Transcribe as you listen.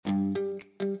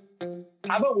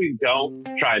how about we don't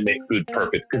try and make food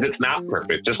perfect, because it's not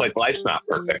perfect, just like life's not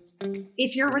perfect.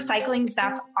 If you're recycling,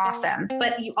 that's awesome.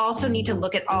 But you also need to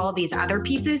look at all these other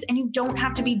pieces, and you don't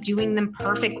have to be doing them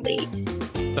perfectly.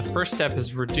 The first step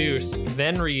is reduce,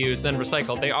 then reuse, then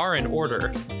recycle. They are in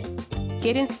order.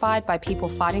 Get inspired by people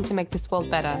fighting to make this world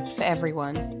better for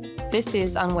everyone. This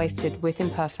is Unwasted with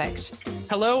Imperfect.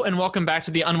 Hello and welcome back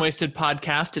to the Unwasted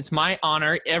podcast. It's my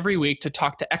honor every week to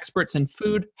talk to experts in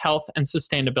food, health, and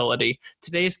sustainability.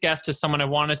 Today's guest is someone I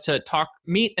wanted to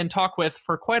meet and talk with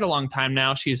for quite a long time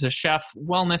now. She's a chef,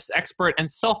 wellness expert, and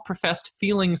self-professed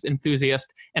feelings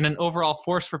enthusiast, and an overall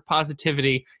force for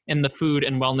positivity in the food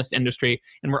and wellness industry.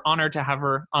 And we're honored to have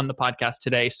her on the podcast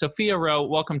today. Sophia Rowe,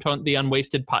 welcome to the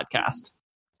Unwasted podcast.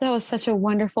 That was such a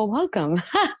wonderful welcome.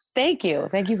 Thank you.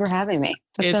 Thank you for having me.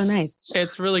 That's so nice.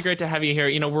 It's really great to have you here.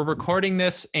 You know, we're recording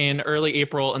this in early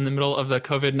April in the middle of the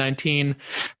COVID-19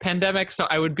 pandemic. So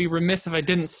I would be remiss if I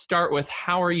didn't start with,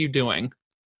 how are you doing?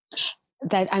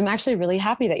 That I'm actually really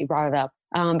happy that you brought it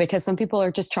up because some people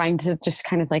are just trying to just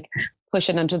kind of like push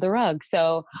it under the rug.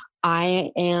 So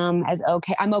I am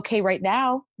I'm okay right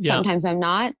now. Yeah. Sometimes I'm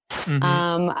not.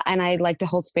 Mm-hmm. And I like to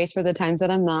hold space for the times that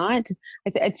I'm not.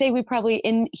 I'd say we probably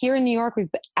here in New York,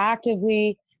 we've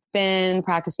actively been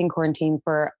practicing quarantine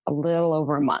for a little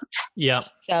over a month. Yeah.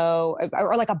 So,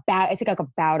 or like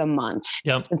about a month.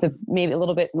 Yeah. It's maybe a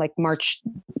little bit like March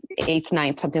 8th,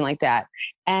 9th, something like that.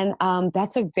 And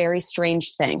that's a very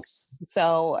strange thing.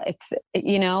 So it's,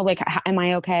 like, am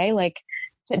I okay? Like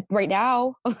right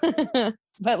now,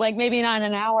 but like maybe not in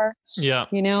an hour. Yeah.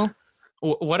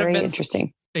 What have been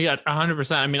interesting. Yeah,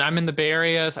 100%. I mean, I'm in the Bay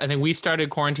Area. I think we started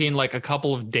quarantine like a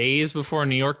couple of days before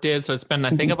New York did. So it's been,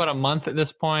 I think, about a month at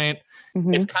this point.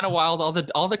 Mm-hmm. It's kind of wild.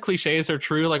 All the cliches are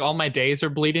true. Like all my days are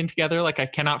bleeding together. Like I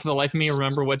cannot for the life of me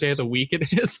remember what day of the week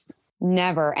it is.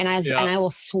 Never. And I will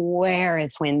swear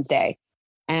it's Wednesday.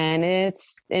 And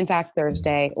it's in fact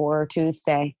Thursday or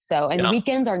Tuesday. So, and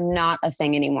weekends are not a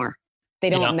thing anymore. They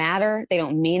don't matter. They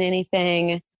don't mean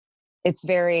anything. It's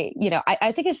very,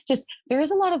 I think it's just,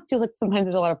 feels like sometimes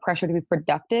there's a lot of pressure to be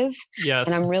productive. Yes.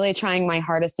 And I'm really trying my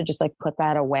hardest to just like put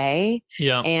that away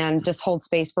and just hold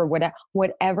space for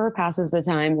whatever passes the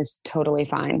time is totally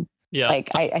fine. Yeah. Like,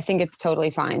 I think it's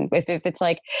totally fine. If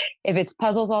it's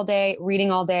puzzles all day,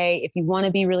 reading all day, if you want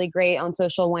to be really great on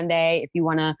social one day, if you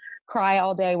want to cry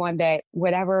all day one day,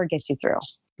 whatever gets you through.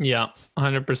 Yeah,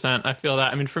 100%. I feel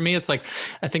that. I mean, for me, it's like,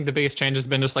 I think the biggest change has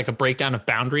been just like a breakdown of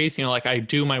boundaries. Like I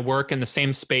do my work in the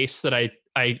same space that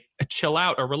I chill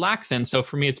out or relax in. So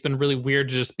for me, it's been really weird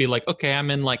to just be like, okay, I'm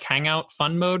in like hangout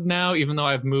fun mode now, even though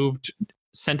I've moved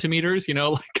centimeters,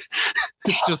 like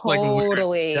it's just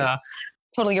totally, like,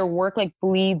 totally. Your work like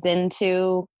bleeds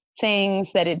into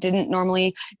things that it didn't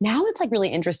normally. Now it's like really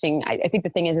interesting. I think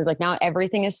the thing is like now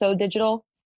everything is so digital.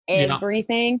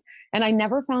 Everything. And I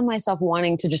never found myself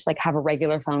wanting to just like have a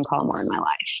regular phone call more in my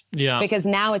life. Yeah. Because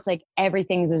now it's like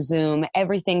everything's a Zoom,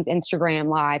 everything's Instagram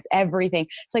lives, everything.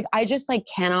 It's like I just like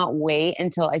cannot wait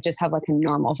until I just have like a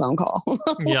normal phone call.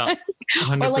 Yeah.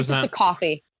 100%. Or like just a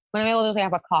coffee. When I'm able to just like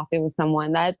have a coffee with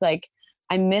someone, that's like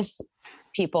I miss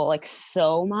people like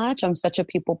so much. I'm such a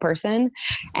people person.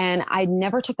 And I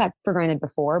never took that for granted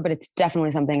before, but it's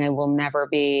definitely something I will never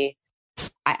be.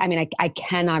 I mean, I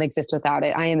cannot exist without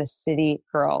it. I am a city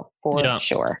girl for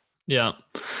sure. Yeah.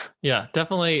 Yeah.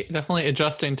 Definitely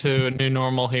adjusting to a new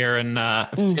normal here. And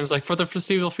it seems like for the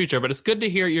foreseeable future, but it's good to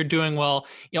hear you're doing well.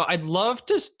 I'd love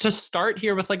to start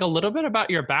here with like a little bit about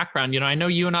your background. I know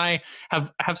you and I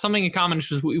have something in common,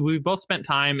 which is we both spent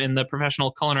time in the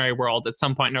professional culinary world at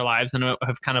some point in our lives and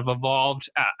have kind of evolved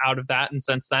out of that and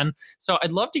since then. So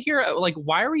I'd love to hear like,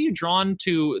 why were you drawn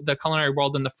to the culinary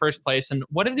world in the first place? And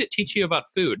what did it teach you about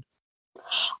food?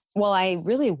 Well, I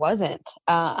really wasn't.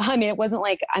 It wasn't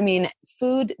like,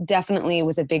 food definitely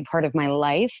was a big part of my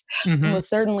life. Mm-hmm. Most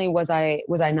certainly was I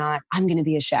not, I'm going to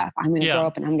be a chef. I'm going to grow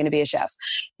up and I'm going to be a chef.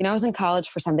 I was in college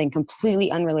for something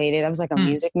completely unrelated. I was like a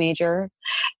music major.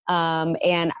 I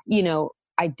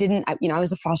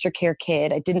was a foster care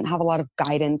kid. I didn't have a lot of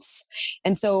guidance.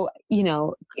 And so,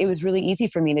 it was really easy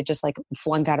for me to just like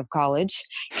flunk out of college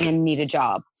and need a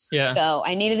job. Yeah. So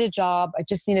I needed a job. I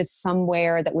just needed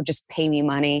somewhere that would just pay me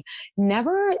money.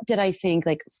 Never did I think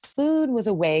like food was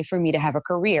a way for me to have a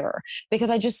career because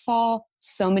I just saw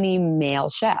so many male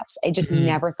chefs. I just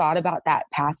never thought about that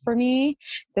path for me.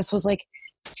 This was like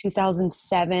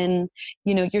 2007,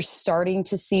 you're starting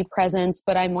to see presence,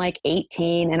 but I'm like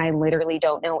 18 and I literally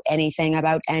don't know anything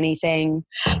about anything.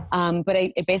 But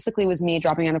it basically was me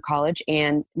dropping out of college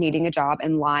and needing a job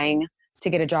and lying to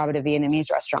get a job at a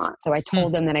Vietnamese restaurant. So I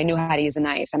told them that I knew how to use a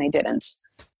knife and I didn't.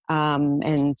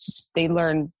 And they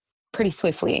learned pretty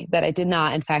swiftly that I did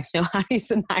not, in fact, know how to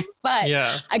use a knife. But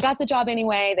I got the job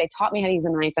anyway. They taught me how to use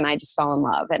a knife, and I just fell in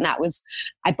love. And that was,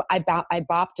 I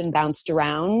bopped and bounced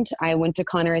around. I went to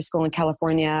culinary school in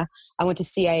California. I went to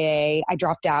CIA. I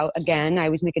dropped out again. I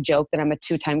always make a joke that I'm a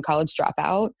 2-time college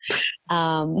dropout.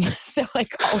 So like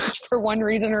college for one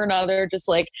reason or another just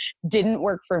like didn't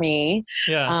work for me.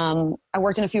 I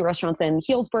worked in a few restaurants in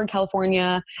Healdsburg,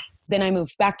 California. Then I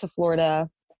moved back to Florida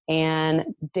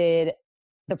and did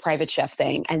the private chef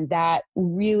thing. And that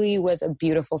really was a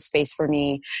beautiful space for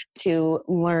me to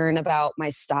learn about my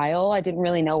style. I didn't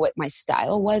really know what my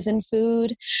style was in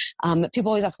food. People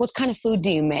always ask, what kind of food do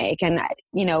you make? And, I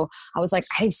was like,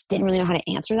 I just didn't really know how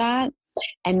to answer that.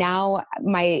 And now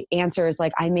my answer is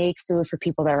like, I make food for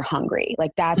people that are hungry.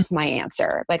 Like that's my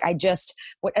answer. Like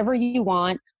whatever you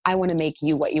want, I want to make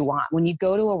you what you want. When you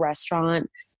go to a restaurant,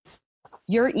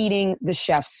 you're eating the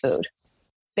chef's food,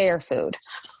 their food.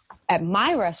 At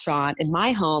my restaurant, in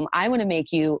my home, I want to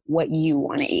make you what you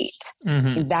want to eat.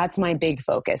 Mm-hmm. That's my big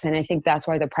focus. And I think that's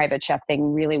why the private chef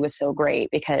thing really was so great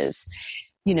because,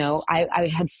 I had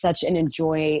there was such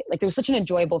an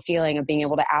enjoyable feeling of being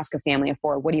able to ask a family of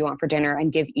 4, what do you want for dinner?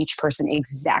 And give each person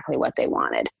exactly what they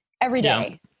wanted every day.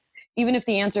 Yeah. Even if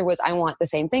the answer was, I want the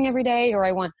same thing every day, or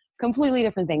I want completely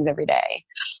different things every day.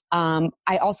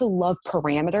 I also love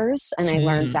parameters, and I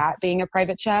learned that being a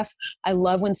private chef. I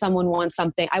love when someone wants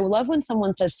something. I love when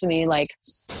someone says to me, like,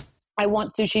 I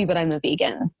want sushi, but I'm a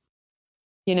vegan,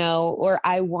 or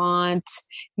I want,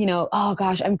 oh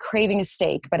gosh, I'm craving a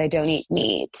steak, but I don't eat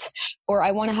meat, or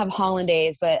I want to have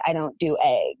hollandaise, but I don't do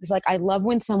eggs. Like, I love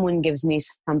when someone gives me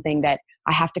something that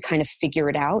I have to kind of figure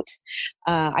it out.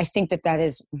 I think that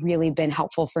has really been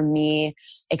helpful for me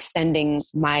extending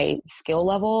my skill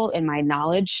level and my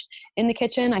knowledge in the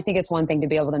kitchen. I think it's one thing to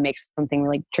be able to make something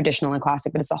really traditional and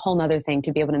classic, but it's a whole nother thing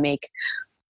to be able to make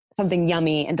something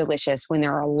yummy and delicious when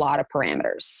there are a lot of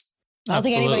parameters. I don't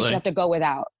think anybody should have to go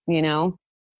without,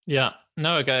 Yeah.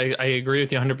 No, I agree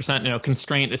with you 100%.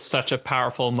 Constraint is such a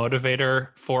powerful motivator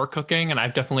for cooking. And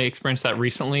I've definitely experienced that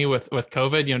recently with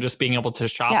COVID, just being able to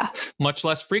shop much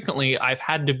less frequently. I've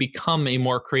had to become a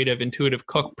more creative, intuitive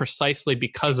cook precisely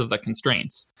because of the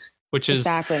constraints, which is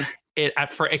exactly.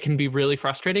 It can be really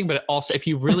frustrating, but also if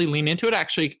you really lean into it,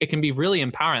 actually, it can be really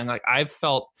empowering. Like I've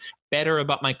felt better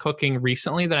about my cooking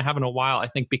recently than I have in a while, I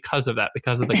think because of that,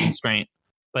 because of the constraint.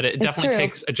 But it definitely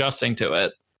takes adjusting to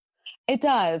it. It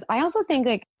does. I also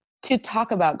think to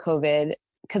talk about COVID,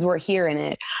 because we're here in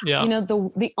it,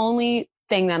 the only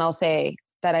thing that I'll say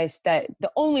that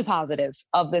the only positive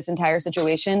of this entire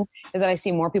situation is that I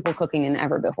see more people cooking than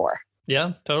ever before.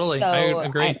 Yeah, totally. So I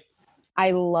agree.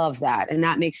 I love that. And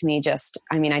that makes me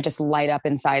I just light up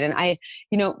inside. And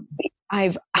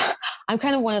I'm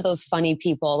kind of one of those funny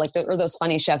people, or those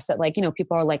funny chefs that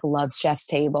people are like, love Chef's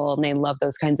Table and they love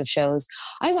those kinds of shows.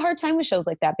 I have a hard time with shows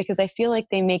like that because I feel like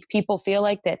they make people feel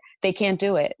like that they can't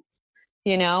do it.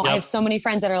 Yep. I have so many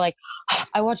friends that are like, oh,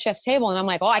 I watch Chef's Table and I'm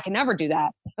like, oh, I can never do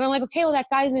that. And I'm like, okay, well, that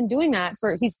guy's been doing that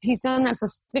he's done that for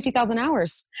 50,000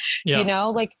 hours.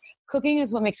 Yep. Cooking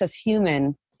is what makes us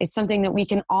human. It's something that we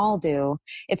can all do.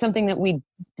 It's something that we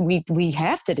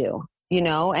have to do,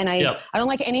 and I don't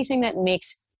like anything that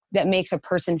makes a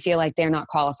person feel like they're not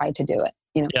qualified to do it.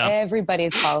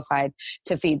 Everybody's qualified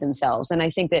to feed themselves. And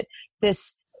I think that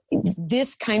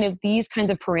these kinds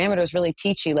of parameters really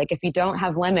teach you, like if you don't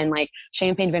have lemon, like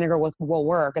champagne vinegar will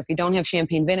work. If you don't have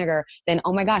champagne vinegar, then,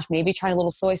 oh my gosh, maybe try a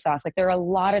little soy sauce. Like there are a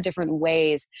lot of different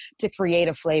ways to create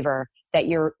a flavor that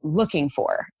you're looking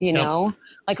for,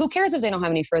 like who cares if they don't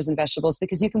have any frozen vegetables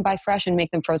because you can buy fresh and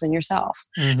make them frozen yourself,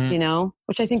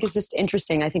 which I think is just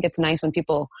interesting. I think it's nice when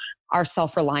people are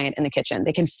self-reliant in the kitchen.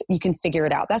 You can figure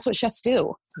it out. That's what chefs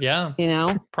do. Yeah.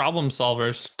 Problem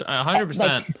solvers,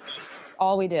 100%.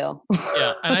 All we do.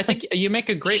 Yeah. And I think you make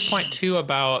a great point too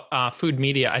about food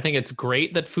media. I think it's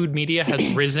great that food media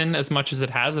has risen as much as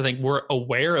it has. I think we're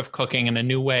aware of cooking in a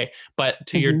new way. But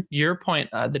to your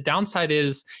point, the downside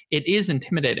is it is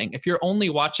intimidating. If you're only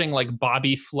watching like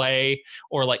Bobby Flay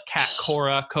or like Kat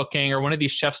Cora cooking or one of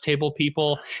these Chef's Table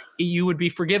people, you would be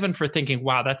forgiven for thinking,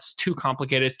 wow, that's too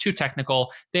complicated. It's too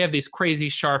technical. They have these crazy,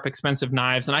 sharp, expensive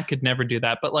knives, and I could never do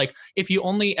that. But like, if you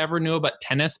only ever knew about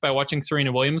tennis by watching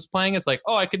Serena Williams playing, it's like,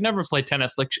 oh, I could never play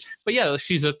tennis. Like, but yeah,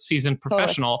 she's a seasoned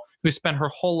professional who spent her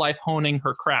whole life honing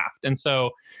her craft. And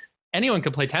so anyone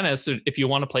can play tennis. If you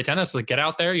want to play tennis, like get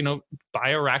out there, buy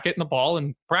a racket and a ball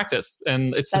and practice.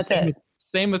 And it's the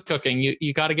same with cooking.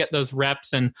 You got to get those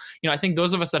reps. And, I think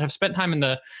those of us that have spent time in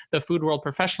the food world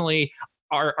professionally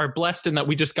are blessed in that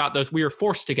we just got those, we were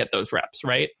forced to get those reps,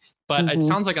 right? But it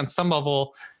sounds like on some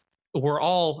level, we're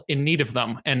all in need of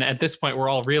them. And at this point, we're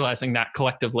all realizing that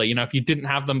collectively. You know, if you didn't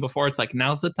have them before, it's like,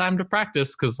 now's the time to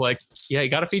practice, because like, yeah, you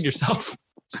got to feed yourself.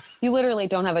 You literally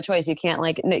don't have a choice. You can't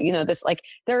like, you know, this, like,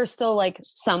 there are still like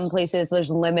some places,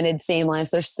 there's limited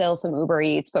Seamless, there's still some Uber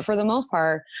Eats, but for the most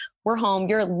part, we're home.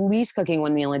 You're at least cooking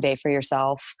one meal a day for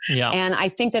yourself. Yeah. And I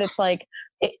think that it's like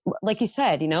you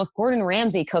said, you know, if Gordon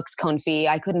Ramsay cooks confit,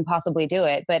 I couldn't possibly do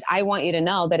it, but I want you to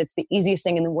know that it's the easiest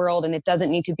thing in the world and it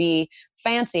doesn't need to be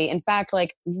fancy. In fact,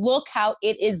 like, look how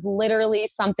it is literally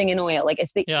something in oil. Like,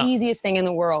 it's the easiest thing in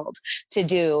the world to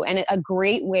do. And a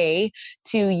great way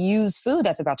to use food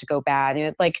that's about to go bad. You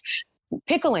know, like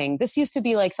pickling. This used to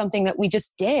be like something that we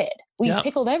just did. We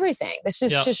pickled everything. This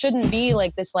just shouldn't be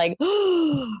like this, like,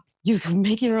 you can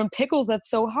make your own pickles. That's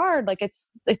so hard. Like, it's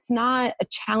not a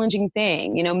challenging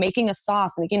thing, you know, making a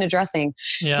sauce, making a dressing,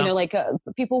 you know, like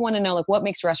people want to know, like, what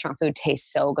makes restaurant food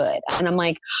taste so good? And I'm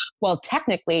like, well,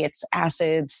 technically it's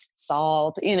acids,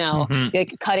 salt, you know,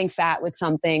 like cutting fat with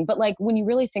something. But like, when you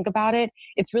really think about it,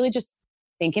 it's really just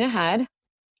thinking ahead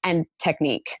and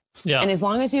technique. Yeah. And as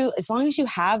long as you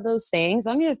have those things, as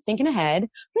long as you're thinking ahead,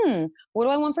 what do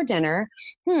I want for dinner?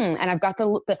 And I've got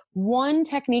the one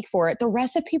technique for it. The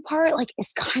recipe part, like,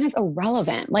 is kind of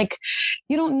irrelevant. Like,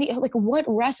 you don't need, like, what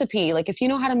recipe? Like, if you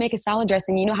know how to make a salad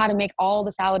dressing, you know how to make all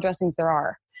the salad dressings there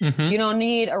are. You don't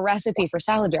need a recipe for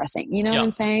salad dressing. You know what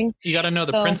I'm saying? You got to know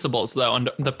the principles, though,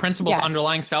 and the principles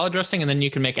underlying salad dressing, and then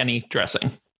you can make any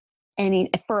dressing.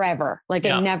 Forever. Like,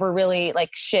 it never really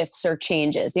like shifts or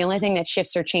changes. The only thing that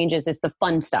shifts or changes is the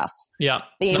fun stuff. Yeah.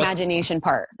 The imagination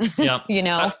part. Yeah. You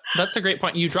know, that's a great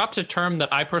point. You dropped a term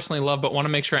that I personally love, but want to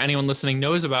make sure anyone listening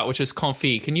knows about, which is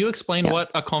confit. Can you explain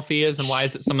what a confit is and why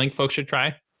is it something folks should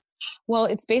try? Well,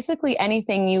 it's basically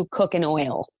anything you cook in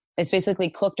oil. It's basically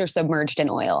cooked or submerged in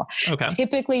oil. Okay.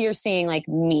 Typically, you're seeing like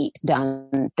meat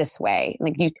done this way.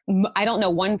 Like, I don't know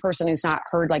one person who's not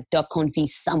heard like duck confit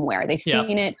somewhere. They've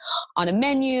seen it on a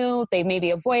menu. They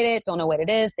maybe avoid it, don't know what it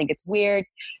is, think it's weird.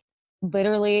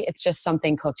 Literally, it's just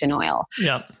something cooked in oil.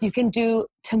 Yeah. You can do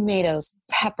tomatoes,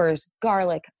 peppers,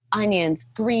 garlic,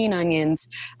 onions, green onions.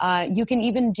 You can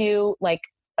even do like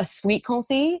a sweet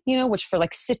confit, you know, which for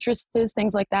like citruses,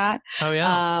 things like that. Oh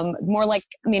yeah. More like,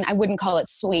 I mean, I wouldn't call it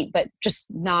sweet, but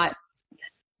just not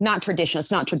traditional.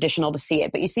 It's not traditional to see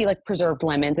it, but you see like preserved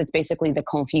lemons. It's basically the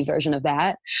confit version of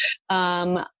that.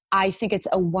 I think it's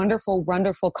a wonderful,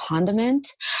 wonderful condiment.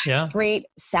 Yeah. It's great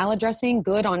salad dressing,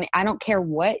 good on, I don't care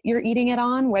what you're eating it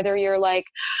on, whether you're like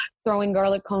throwing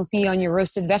garlic confit on your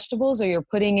roasted vegetables or you're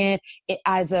putting it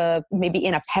as maybe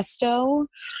in a pesto,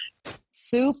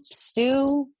 soup,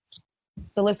 stew,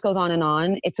 the list goes on and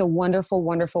on. It's a wonderful,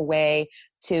 wonderful way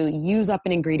to use up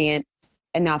an ingredient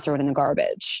and not throw it in the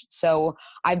garbage. So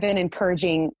I've been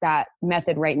encouraging that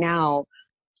method right now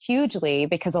hugely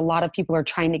because a lot of people are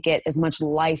trying to get as much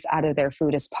life out of their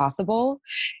food as possible.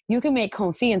 You can make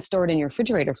confit and store it in your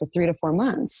refrigerator for 3 to 4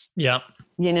 months. Yeah.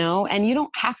 You know, and you don't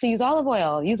have to use olive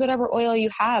oil. Use whatever oil you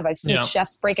have. I've seen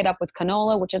chefs break it up with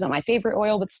canola, which isn't my favorite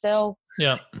oil, but still,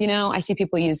 you know, I see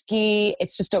people use ghee.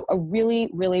 It's just a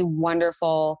really, really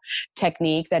wonderful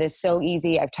technique that is so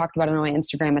easy. I've talked about it on my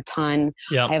Instagram a ton.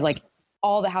 Yeah. I have like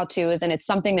all the how-tos, and it's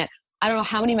something that I don't know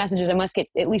how many messages. I must get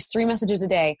at least 3 messages a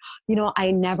day. You know, I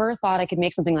never thought I could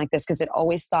make something like this because it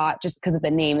always thought just because of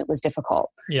the name, it was difficult.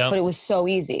 Yeah. But it was so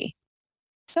easy.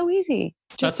 So easy.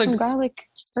 Just some garlic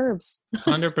herbs.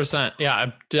 100%. Yeah,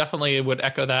 I definitely would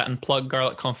echo that and plug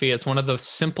garlic confit. It's one of the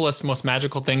simplest, most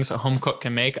magical things a home cook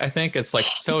can make. I think it's like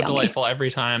so delightful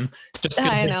every time. Just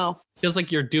I know. Feels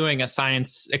like you're doing a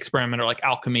science experiment or like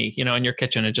alchemy, you know, in your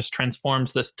kitchen. It just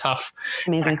transforms this tough,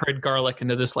 acrid garlic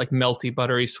into this like melty,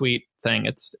 buttery, sweet thing.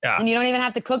 It's and you don't even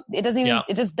have to cook. It doesn't even.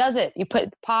 It just does it. You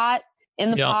put the pot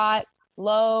in the pot,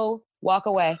 low. Walk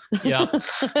away. Yeah.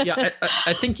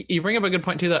 I think you bring up a good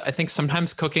point too, that I think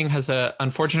sometimes cooking has a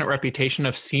unfortunate reputation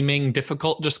of seeming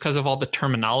difficult just because of all the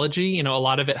terminology. You know, a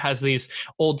lot of it has these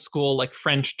old school like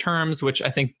French terms, which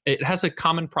I think it has a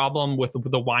common problem with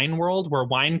the wine world, where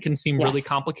wine can seem really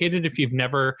complicated if you've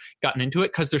never gotten into it,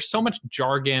 because there's so much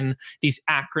jargon, these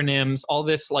acronyms, all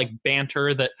this like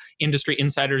banter that industry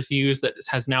insiders use that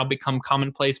has now become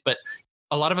commonplace. But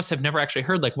a lot of us have never actually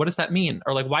heard, like, what does that mean?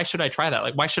 Or like, why should I try that?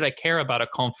 Like, why should I care about a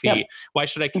confit? Yep. Why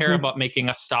should I care about making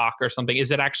a stock or something?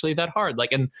 Is it actually that hard?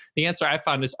 Like, and the answer I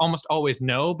found is almost always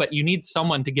no, but you need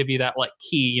someone to give you that like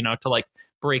key, you know, to like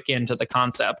break into the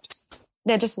concept.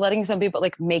 Yeah, just letting some people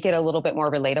like make it a little bit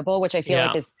more relatable, which I feel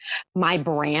like is my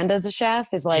brand as a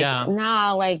chef is like,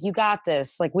 nah, like you got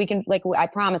this. Like we can, like I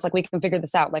promise, like we can figure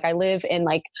this out. Like I live in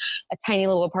like a tiny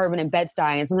little apartment in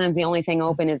Bed-Stuy, and sometimes the only thing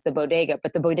open is the bodega,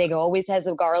 but the bodega always has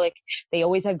a garlic. They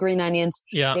always have green onions.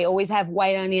 Yeah. They always have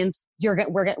white onions.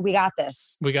 We got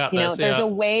this. We got this. There's a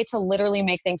way to literally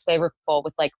make things flavorful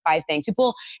with like 5 things.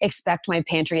 People expect my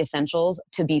pantry essentials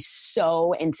to be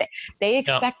so insane. They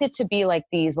expect it to be like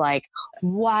these like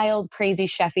wild, crazy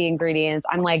chefy ingredients.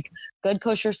 I'm like good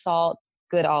kosher salt,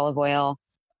 good olive oil,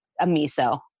 a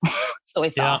miso, soy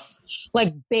sauce,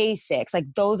 like basics.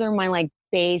 Like those are my like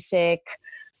basic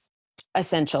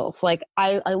essentials. Like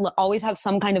I always have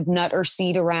some kind of nut or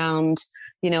seed around,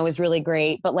 is really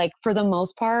great. But like for the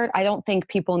most part, I don't think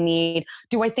people need,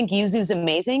 do I think yuzu's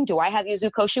amazing? Do I have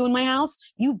yuzu koshu in my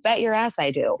house? You bet your ass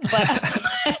I do. But,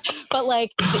 but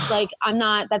like I'm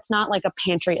not, that's not like a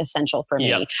pantry essential for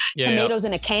me. Tomatoes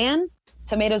in a can.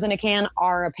 Tomatoes in a can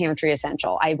are a pantry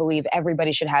essential. I believe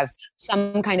everybody should have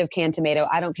some kind of canned tomato.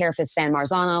 I don't care if it's San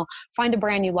Marzano. Find a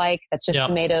brand you like that's just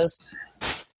tomatoes,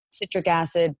 citric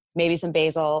acid, maybe some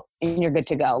basil, and you're good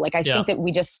to go. Like I think that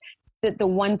we just, the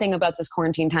one thing about this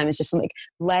quarantine time is just like,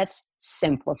 let's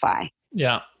simplify.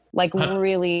 Yeah. Like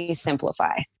really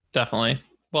simplify. Definitely.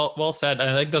 Well said.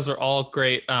 I think those are all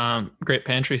great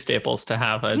pantry staples to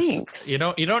have. Thanks. You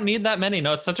don't need that many.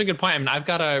 No, it's such a good point. I mean, I've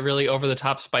got a really over the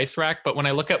top spice rack, but when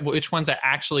I look at which ones I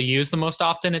actually use the most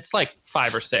often, it's like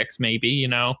 5 or 6, maybe,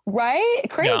 Right?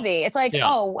 Crazy. Yeah. It's like,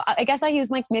 I guess I use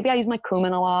my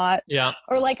cumin a lot. Yeah.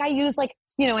 Or like I use like,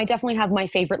 I definitely have my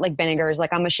favorite like vinegars.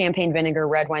 Like I'm a champagne vinegar,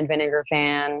 red wine vinegar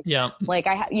fan. Yeah. Like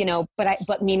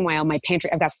but meanwhile, my pantry,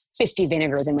 I've got 50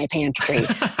 vinegars in my pantry.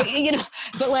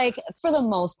 But like for the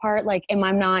most part, like,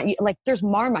 I'm not like, there's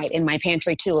Marmite in my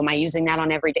pantry too. Am I using that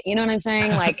on every day? You know what I'm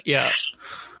saying? Like, yeah.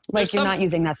 Like you're not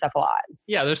using that stuff a lot.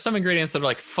 Yeah, there's some ingredients that are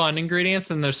like fun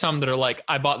ingredients, and there's some that are like,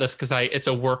 I bought this because it's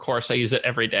a workhorse. I use it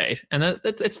every day, and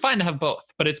it's fine to have both,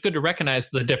 but it's good to recognize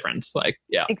the difference. Like,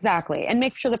 yeah, exactly, and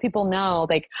make sure that people know.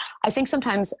 Like, I think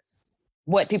sometimes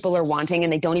what people are wanting,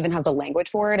 and they don't even have the language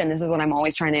for it, and this is what I'm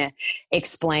always trying to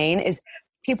explain, is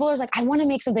people are like, I want to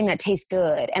make something that tastes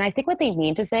good, and I think what they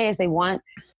mean to say is they want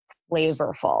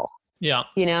flavorful. Yeah.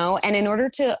 And in order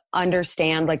to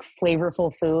understand like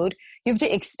flavorful food, you have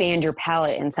to expand your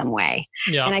palate in some way.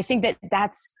 Yeah. And I think that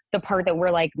that's the part that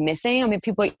we're like missing. I mean,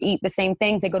 people eat the same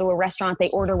things. They go to a restaurant, they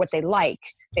order what they like,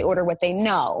 they order what they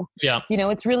know. Yeah.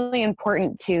 It's really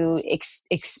important to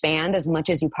expand as much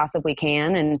as you possibly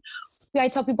can. And I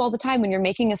tell people all the time, when you're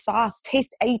making a sauce,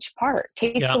 taste each part,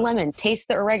 taste the lemon, taste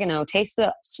the oregano, taste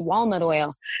the walnut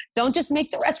oil. Don't just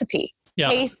make the recipe. Yeah.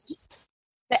 Taste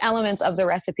the elements of the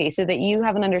recipe so that you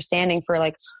have an understanding for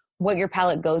like what your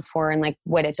palate goes for and like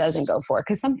what it doesn't go for.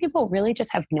 Because some people really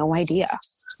just have no idea.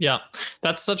 Yeah,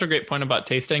 that's such a great point about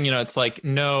tasting. It's like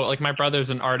my brother's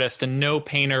an artist, and no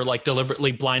painter like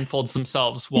deliberately blindfolds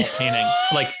themselves while painting.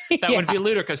 Like that would be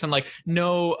ludicrous. And like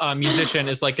no musician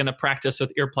is like going to practice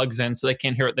with earplugs in so they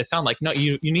can't hear what they sound like. No,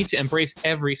 you need to embrace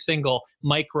every single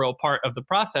micro part of the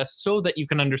process so that you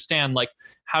can understand like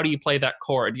how do you play that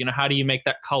chord? How do you make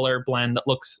that color blend that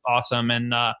looks awesome?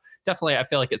 And definitely, I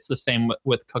feel like it's the same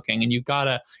with cooking. And you've got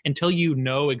to, until you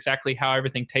know exactly how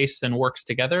everything tastes and works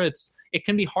together, it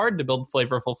can be hard to build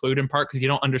flavorful food, in part because you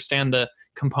don't understand the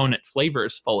component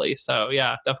flavors fully. So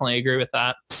yeah, definitely agree with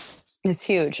that. It's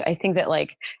huge. I think that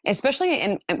like, especially,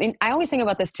 and I mean, I always think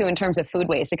about this too in terms of food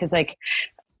waste, because like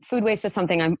food waste is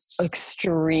something I'm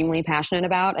extremely passionate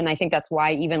about. And I think that's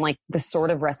why even like the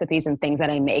sort of recipes and things that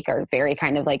I make are very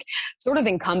kind of like sort of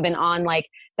incumbent on like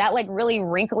that, like really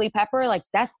wrinkly pepper. Like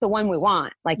that's the one we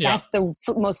want. Like that's the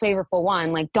most flavorful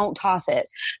one. Like don't toss it.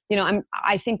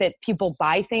 I think that people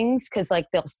buy things because like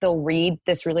they'll read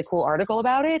this really cool article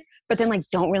about it, but then like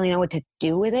don't really know what to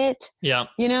do with it. Yeah.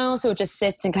 So it just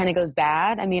sits and kind of goes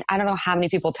bad. I mean, I don't know how many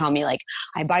people tell me like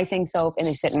I buy things soap and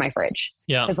they sit in my fridge.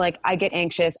 Yeah. Because like I get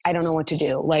anxious. I don't know what to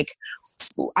do. Like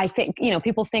I think,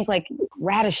 people think like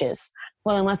radishes.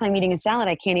 Well, unless I'm eating a salad,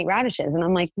 I can't eat radishes. And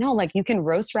I'm like, no, like you can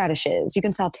roast radishes. You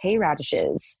can saute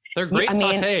radishes. They're great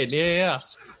sauteed. Yeah.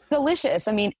 Delicious.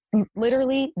 I mean,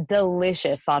 literally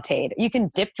delicious sauteed. You can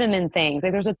dip them in things.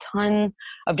 Like there's a ton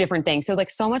of different things. So like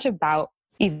so much about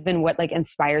even what like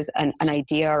inspires an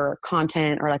idea or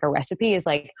content or like a recipe is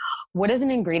like, what is an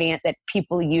ingredient that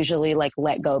people usually like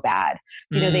let go bad?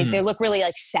 They look really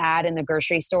like sad in the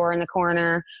grocery store in the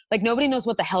corner. Like nobody knows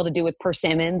what the hell to do with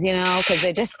persimmons, because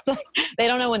they just, they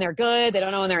don't know when they're good. They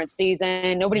don't know when they're in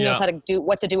season. Nobody knows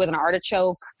what to do with an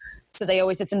artichoke. So they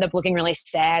always just end up looking really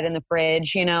sad in the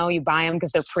fridge. You know, you buy them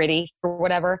because they're pretty or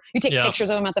whatever. You take pictures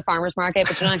of them at the farmer's market,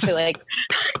 but you don't actually like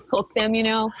cook them, you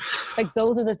know? Like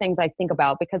those are the things I think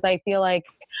about, because I feel like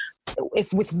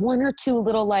if with one or two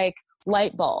little like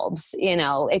light bulbs, you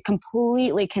know, it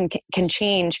completely can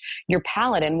change your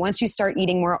palate. And once you start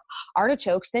eating more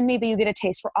artichokes, then maybe you get a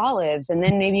taste for olives, and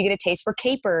then maybe you get a taste for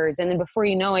capers. And then before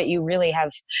you know it, you really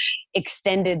have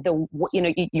extended the, you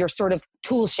know, your sort of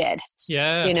tool shed.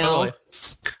 Yeah, you know? Totally.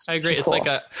 I agree. It's cool.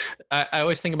 Like I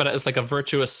always think about it as like a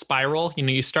virtuous spiral. You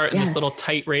know, you start in this little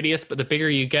tight radius, but the bigger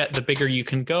you get, the bigger you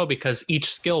can go, because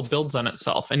each skill builds on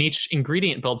itself and each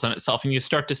ingredient builds on itself. And you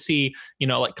start to see, you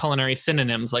know, like culinary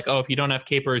synonyms, like, oh, if you don't have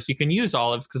capers, you can use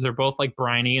olives because they're both like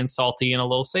briny and salty and a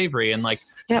little savory, and like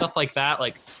stuff like that,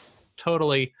 like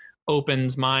totally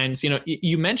opens minds. You know,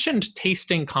 you mentioned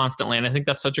tasting constantly, and I think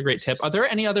that's such a great tip. Are there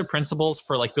any other principles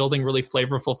for like building really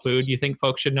flavorful food you think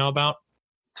folks should know about?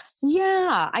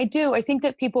 Yeah, I do. I think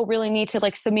that people really need to,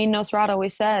 like Samin Nosrat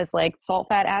always says, like salt,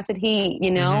 fat, acid, heat,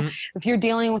 you know, if you're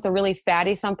dealing with a really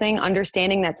fatty something,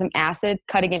 understanding that some acid,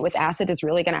 cutting it with acid is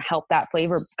really going to help that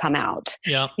flavor come out.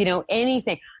 Yeah. You know,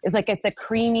 anything. It's like, it's a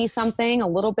creamy something, a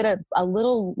little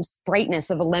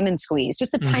brightness of a lemon squeeze,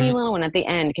 just a tiny little one at the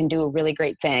end can do a really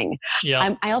great thing.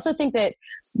 Yeah. I also think that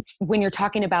when you're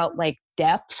talking about like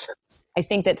depth, I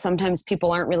think that sometimes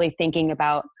people aren't really thinking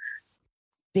about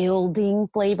building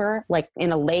flavor, like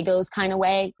in a Legos kind of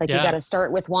way. Like you got to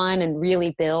start with one and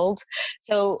really build.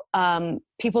 So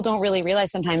people don't really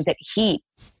realize sometimes that heat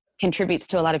contributes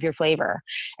to a lot of your flavor.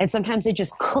 And sometimes they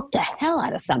just cook the hell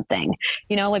out of something,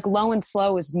 you know, like low and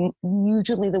slow is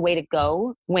usually the way to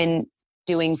go when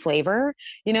doing flavor,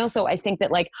 you know? So I think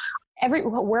that like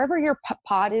wherever your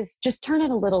pot is, just turn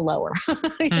it a little lower,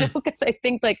 you know, because I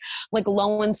think like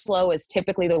low and slow is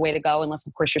typically the way to go, unless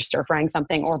of course you're stir frying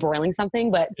something or boiling something.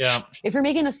 But if you're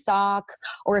making a stock,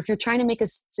 or if you're trying to make a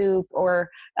soup or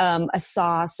a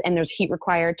sauce and there's heat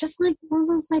required, just like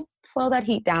slow that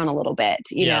heat down a little bit,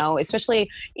 you know, especially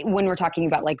when we're talking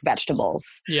about like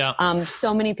vegetables.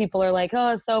 So many people are like,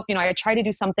 oh, so, you know, I try to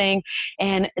do something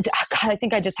and God, I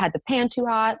think I just had the pan too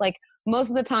hot. Like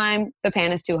most of the time the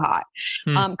pan is too hot.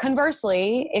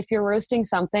 Conversely, if you're roasting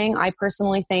something, I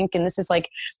personally think, and this is like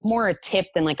more a tip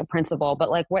than like a principle,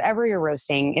 but like whatever you're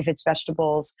roasting, if it's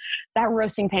vegetables, that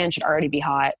roasting pan should already be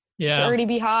hot. It should already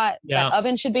be hot. That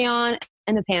oven should be on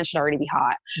and the pan should already be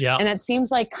hot. And that seems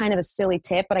like kind of a silly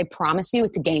tip, but I promise you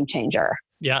it's a game changer.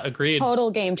 Yeah, agreed. Total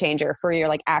game changer for your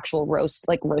like actual roast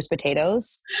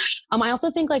potatoes. I also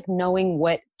think like knowing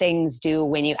what things do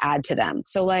when you add to them.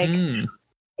 So like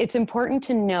it's important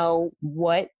to know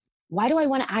why do I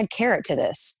want to add carrot to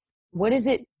this? What does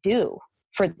it do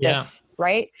for this,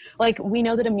 right? Like we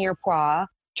know that a mirepoix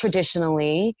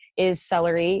traditionally is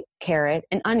celery, carrot,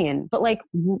 and onion, but like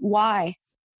why?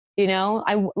 You know,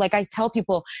 I tell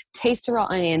people, taste a raw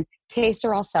onion, taste a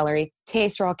raw celery,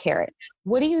 taste a raw carrot.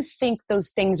 What do you think those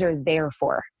things are there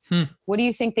for? What do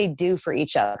you think they do for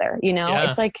each other? You know,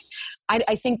 it's like,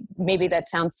 I think maybe that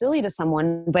sounds silly to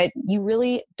someone, but you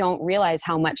really don't realize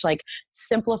how much like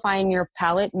simplifying your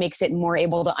palate makes it more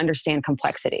able to understand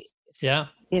complexity. Yeah.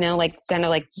 You know, like kind of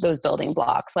like those building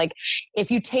blocks. Like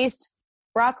if you taste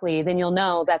broccoli, then you'll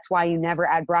know that's why you never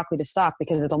add broccoli to stock,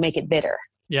 because it'll make it bitter.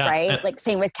 Yeah. Right. Like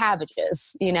same with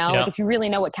cabbages, you know, like if you really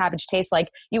know what cabbage tastes like,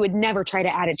 you would never try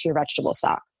to add it to your vegetable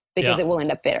stock, because it will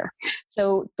end up bitter.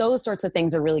 So those sorts of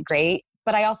things are really great.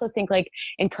 But I also think like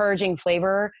encouraging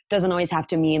flavor doesn't always have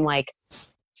to mean like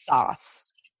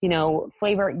sauce, you know,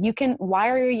 flavor. Why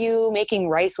are you making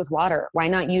rice with water? Why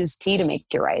not use tea to make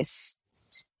your rice?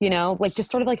 You know, like just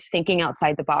sort of like thinking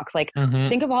outside the box, like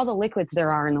think of all the liquids there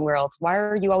are in the world. Why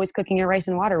are you always cooking your rice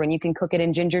in water when you can cook it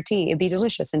in ginger tea? It'd be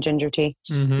delicious in ginger tea.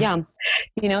 Yeah.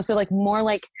 You know, so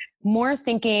more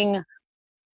thinking,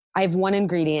 I have one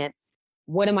ingredient.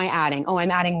 What am I adding? Oh,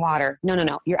 I'm adding water.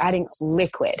 No. You're adding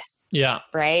liquid. Yeah.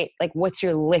 Right? Like what's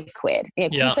your liquid?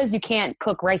 Who says you can't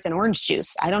cook rice and orange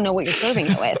juice? I don't know what you're serving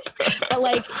it with. But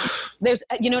like there's,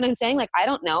 you know what I'm saying? Like, I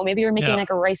don't know. Maybe you're making like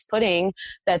a rice pudding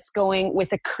that's going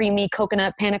with a creamy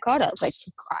coconut panna cotta. Like,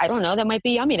 I don't know. That might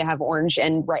be yummy to have orange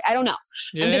and rice. I don't know.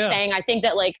 I'm just saying, I think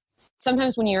that like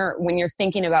sometimes when you're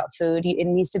thinking about food, it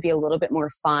needs to be a little bit more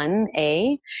fun,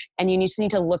 and you just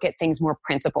need to look at things more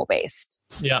principle based.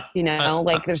 Yeah. You know,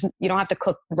 like you don't have to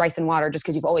cook rice in water just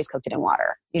because you've always cooked it in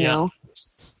water, you know?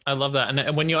 I love that.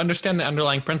 And when you understand the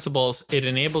underlying principles, it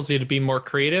enables you to be more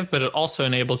creative, but it also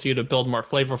enables you to build more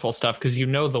flavorful stuff because you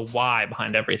know the why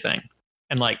behind everything.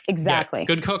 And like, exactly.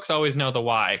 Good cooks always know the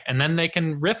why, and then they can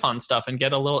riff on stuff and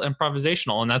get a little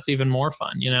improvisational, and that's even more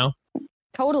fun, you know?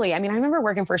 Totally. I mean, I remember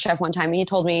working for a chef one time and he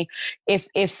told me if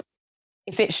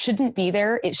if it shouldn't be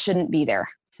there, it shouldn't be there.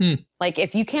 Like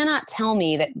if you cannot tell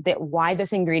me that why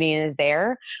this ingredient is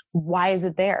there, why is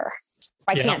it there? If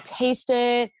I can't taste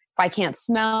it, if I can't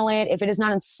smell it, if it is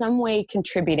not in some way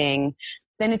contributing,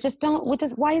 then it just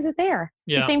why is it there?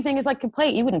 It's the same thing as like a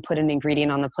plate. You wouldn't put an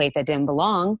ingredient on the plate that didn't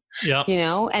belong,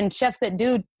 and chefs that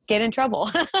do get in trouble.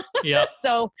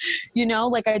 So,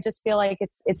 like, I just feel like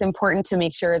it's important to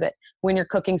make sure that when you're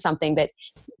cooking something that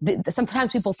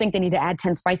sometimes people think they need to add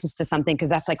 10 spices to something because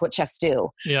that's like what chefs do.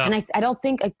 And I don't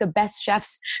think like the best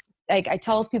chefs, like I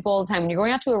tell people all the time, when you're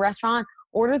going out to a restaurant,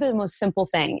 order the most simple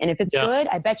thing. And if it's good,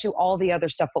 I bet you all the other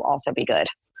stuff will also be good.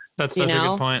 That's such a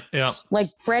good point. Yeah. Like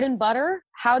bread and butter.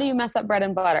 How do you mess up bread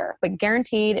and butter? But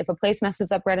guaranteed, if a place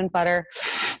messes up bread and butter,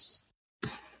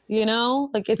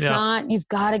 like it's not, you've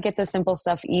got to get the simple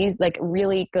stuff like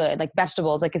really good, like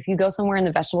vegetables. Like if you go somewhere and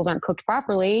the vegetables aren't cooked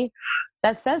properly,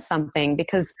 that says something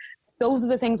because those are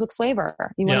the things with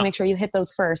flavor. You want to make sure you hit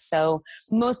those first. So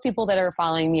most people that are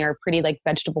following me are pretty like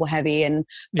vegetable heavy, and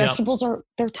vegetables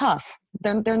they're tough.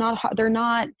 They're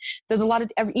not, there's a lot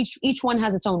of, each one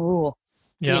has its own rule,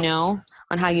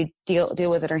 on how you deal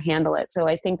with it or handle it. So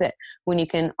I think that when you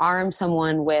can arm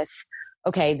someone with,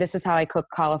 okay, this is how I cook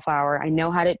cauliflower. I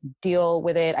know how to deal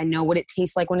with it. I know what it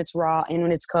tastes like when it's raw and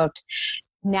when it's cooked.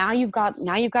 Now you've got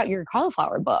your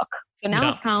cauliflower book. So now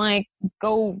it's kind of like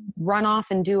go run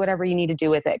off and do whatever you need to do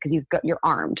with it because you're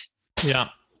armed. Yeah.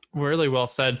 Really well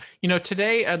said.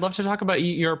 Today I'd love to talk about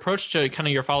your approach to kind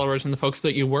of your followers and the folks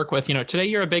that you work with. Today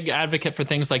you're a big advocate for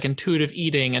things like intuitive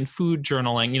eating and food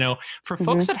journaling. For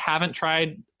folks that haven't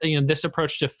tried, this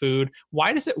approach to food,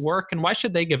 why does it work and why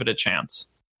should they give it a chance?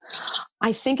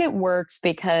 I think it works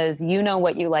because you know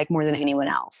what you like more than anyone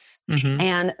else.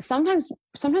 And sometimes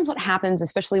what happens,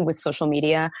 especially with social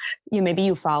media, maybe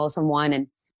you follow someone and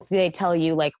they tell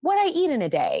you like what I eat in a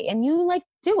day and you like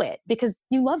do it because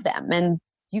you love them and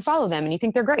you follow them and you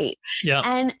think they're great. Yeah.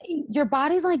 And your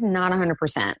body's like not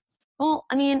 100%. Well,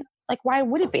 I mean, like, why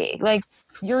would it be? Like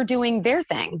you're doing their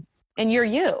thing and you're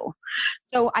you.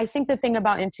 So I think the thing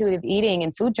about intuitive eating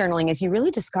and food journaling is you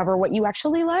really discover what you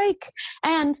actually like.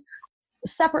 And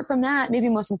separate from that, maybe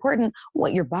most important,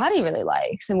 what your body really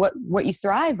likes and what you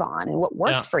thrive on and what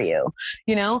works for you.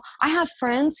 I have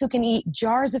friends who can eat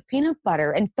jars of peanut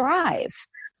butter and thrive.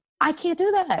 I can't do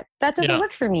that. That doesn't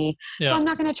work for me. So I'm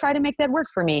not going to try to make that work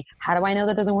for me. How do I know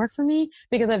that doesn't work for me?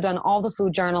 Because I've done all the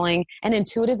food journaling and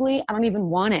intuitively, I don't even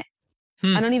want it.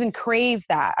 I don't even crave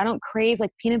that. I don't crave like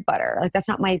peanut butter. Like that's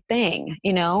not my thing,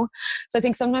 So I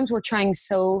think sometimes we're trying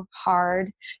so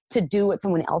hard to do what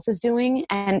someone else is doing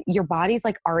and your body's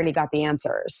like already got the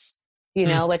answers,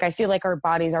 Like I feel like our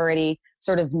bodies already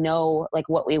sort of know like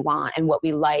what we want and what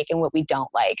we like and what we don't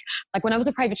like. Like when I was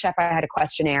a private chef, I had a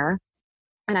questionnaire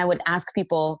and I would ask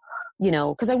people,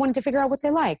 because I wanted to figure out what they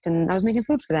liked and I was making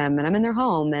food for them and I'm in their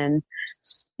home and,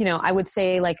 I would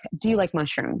say like, do you like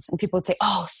mushrooms? And people would say,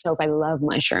 oh, Soap, I love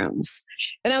mushrooms.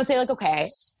 And I would say like, okay,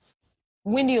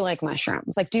 when do you like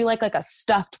mushrooms? Like, do you like a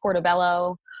stuffed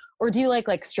portobello or do you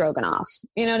like stroganoff?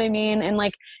 You know what I mean? And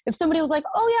like, if somebody was like,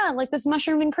 oh yeah, like this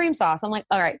mushroom and cream sauce, I'm like,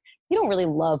 all right, you don't really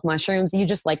love mushrooms. You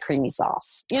just like creamy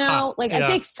sauce, I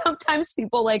think sometimes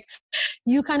people like,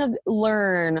 you kind of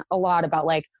learn a lot about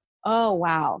like, oh,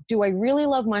 wow. Do I really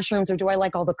love mushrooms or do I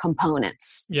like all the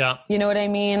components? Yeah. You know what I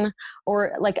mean?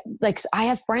 Or like I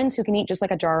have friends who can eat just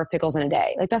like a jar of pickles in a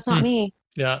day. Like that's not me.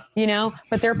 Yeah.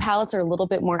 But their palates are a little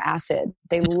bit more acid.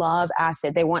 They love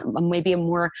acid. They want maybe a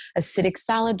more acidic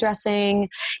salad dressing,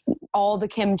 all the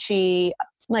kimchi.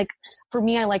 Like for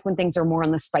me, I like when things are more on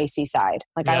the spicy side.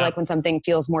 Like I like when something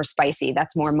feels more spicy.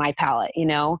 That's more my palate,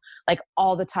 like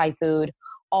all the Thai food,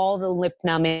 all the lip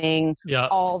numbing,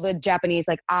 all the Japanese,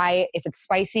 if it's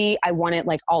spicy, I want it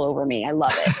like all over me. I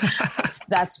love it.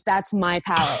 That's my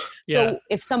palate. So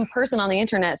if some person on the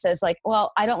internet says like,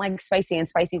 well, I don't like spicy and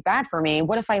spicy's bad for me.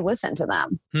 What if I listen to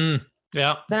them?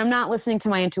 Then I'm not listening to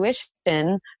my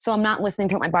intuition. So I'm not listening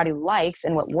to what my body likes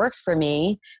and what works for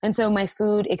me. And so my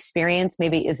food experience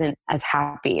maybe isn't as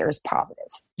happy or as positive,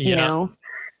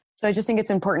 So I just think it's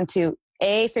important to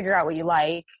A, figure out what you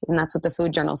like, and that's what the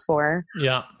food journal's for.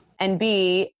 Yeah. And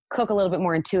B, cook a little bit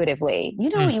more intuitively.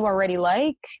 What you already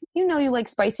like. You like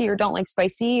spicy or don't like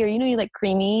spicy, or you like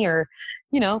creamy, or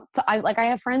so I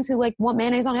have friends who like want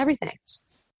mayonnaise on everything.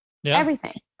 Yeah.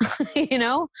 Everything.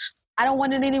 I don't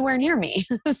want it anywhere near me.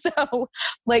 So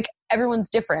like everyone's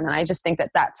different, and I just think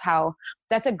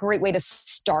that's a great way to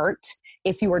start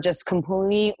if you are just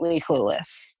completely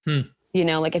clueless.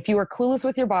 Like if you are clueless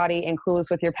with your body and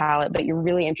clueless with your palate, but you're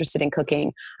really interested in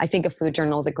cooking, I think a food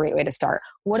journal is a great way to start.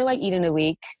 What do I eat in a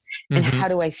week? And how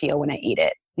do I feel when I eat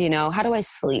it? You know, how do I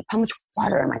sleep? How much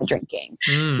water am I drinking?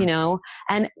 You know,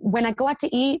 and when I go out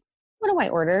to eat, what do I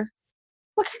order?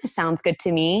 What kind of sounds good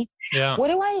to me? Yeah. What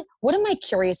am I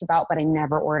curious about, but I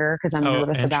never order because I'm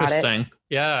nervous about it?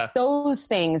 Yeah. Those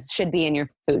things should be in your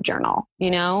food journal, you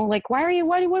know, like, what are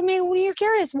you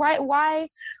curious? Why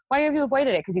have you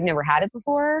avoided it? Because you've never had it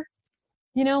before?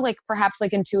 You know, like perhaps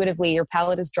like intuitively your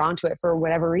palate is drawn to it for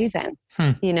whatever reason,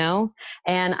 you know?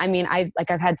 And I mean, I've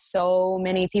had so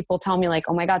many people tell me like,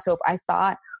 oh my God, so if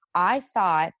I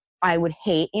thought I would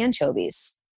hate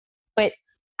anchovies, but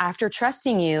after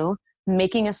trusting you,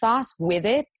 making a sauce with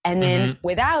it and then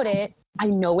without it, I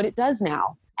know what it does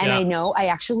now. And I know I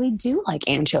actually do like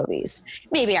anchovies.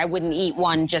 Maybe I wouldn't eat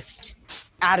one just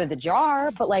out of the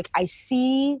jar, but like I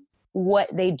see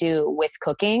what they do with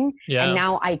cooking. Yeah.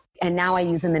 And now I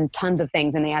use them in tons of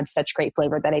things and they add such great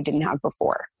flavor that I didn't have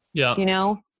before. Yeah. You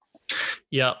know?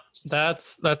 Yeah.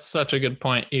 That's such a good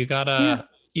point. You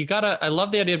gotta, I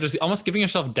love the idea of just almost giving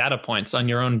yourself data points on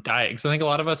your own diet. Because I think a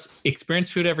lot of us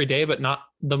experience food every day, but not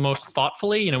the most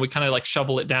thoughtfully. You know, we kind of like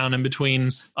shovel it down in between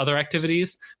other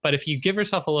activities. But if you give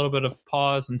yourself a little bit of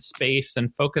pause and space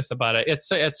and focus about it, it's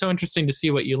so interesting to see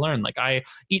what you learn. Like, I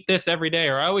eat this every day,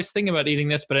 or I always think about eating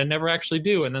this, but I never actually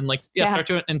do. And then start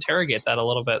to interrogate that a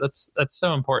little bit. That's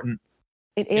so important.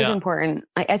 It is important.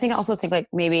 I think I also think like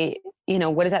maybe, you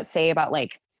know, what does that say about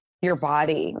like your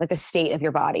body, like the state of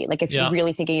your body? Like if you're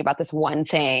really thinking about this one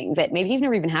thing that maybe you've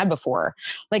never even had before,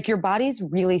 like your body's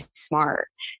really smart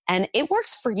and it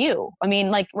works for you. I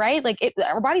mean, like, right? Like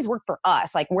our bodies work for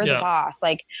us. Like we're the boss.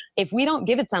 Like if we don't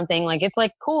give it something, like it's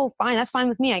like, cool, fine. That's fine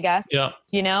with me, I guess. Yeah.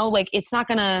 You know, like it's not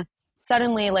gonna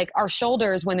suddenly, like our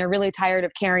shoulders, when they're really tired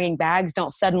of carrying bags, don't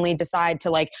suddenly decide to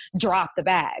like drop the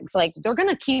bags. Like they're going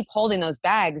to keep holding those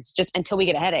bags just until we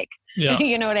get a headache. Yeah.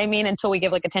 You know what I mean? Until we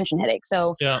get like a tension headache.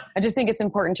 So I just think it's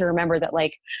important to remember that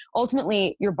like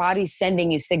ultimately your body's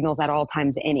sending you signals at all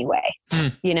times anyway.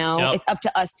 You know, it's up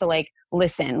to us to like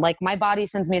listen. Like my body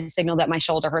sends me a signal that my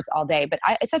shoulder hurts all day, but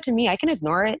it's up to me. I can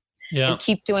ignore it. And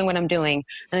keep doing what I'm doing.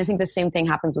 And I think the same thing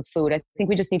happens with food. I think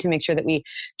we just need to make sure that we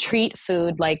treat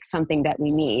food like something that we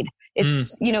need.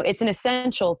 It's, you know, it's an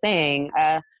essential thing.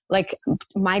 Like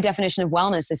my definition of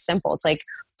wellness is simple. It's like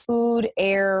food,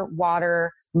 air,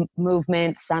 water,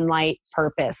 movement, sunlight,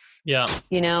 purpose. Yeah.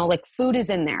 You know, like food is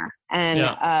in there. And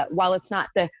while it's not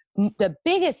the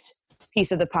biggest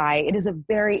piece of the pie, it is a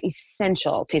very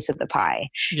essential piece of the pie.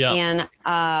 Yeah.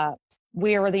 And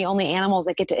we are the only animals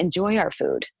that get to enjoy our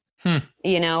food.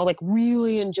 You know, like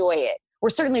really enjoy it. We're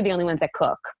certainly the only ones that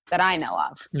cook that I know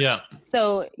of. Yeah.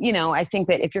 So, you know, I think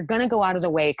that if you're going to go out of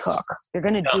the way, cook, you're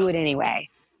going to do it anyway.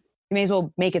 You may as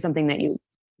well make it something that you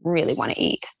really want to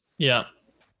eat. Yeah.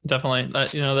 Definitely.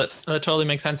 You know, that totally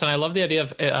makes sense. And I love the idea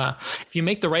of if you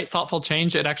make the right thoughtful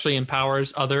change, it actually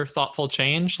empowers other thoughtful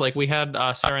change. Like we had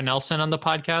Sarah Nelson on the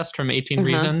podcast from 18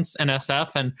 Reasons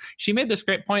NSF. And she made this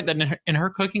great point that in her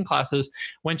cooking classes,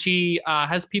 when she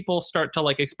has people start to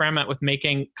like experiment with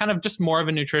making kind of just more of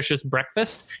a nutritious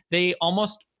breakfast, they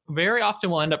almost very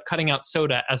often will end up cutting out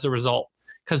soda as a result.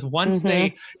 Because once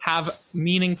they have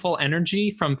meaningful energy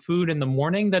from food in the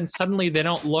morning, then suddenly they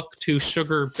don't look to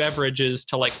sugar beverages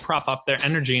to like prop up their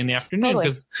energy in the afternoon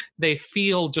because they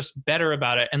feel just better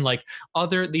about it. And like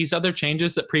these other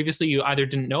changes that previously you either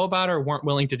didn't know about or weren't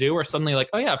willing to do, or suddenly like,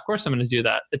 oh yeah, of course I'm going to do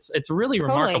that. It's really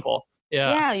remarkable.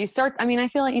 Yeah. Yeah. I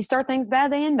feel like you start things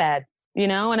bad, they end bad, you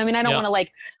know? And I mean, I don't want to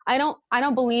like, I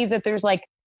don't believe that there's like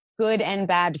good and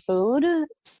bad food.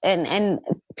 And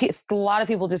a lot of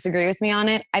people disagree with me on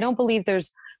it. I don't believe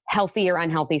there's healthy or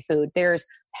unhealthy food. There's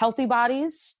healthy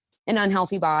bodies and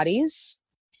unhealthy bodies,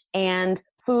 and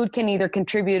food can either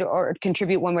contribute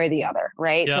one way or the other,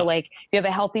 right? Yeah. So like if you have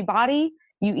a healthy body,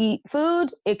 you eat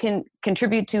food, it can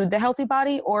contribute to the healthy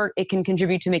body or it can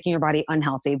contribute to making your body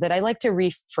unhealthy. But I like to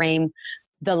reframe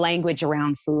the language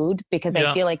around food because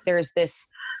I feel like there's this,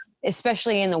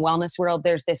 especially in the wellness world,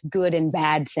 there's this good and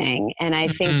bad thing. And I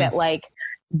think that like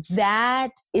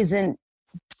that isn't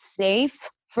safe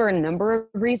for a number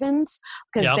of reasons,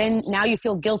 because then now you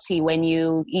feel guilty when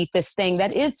you eat this thing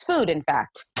that is food. In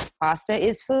fact, pasta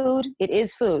is food. It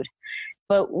is food.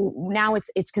 But now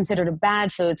it's considered a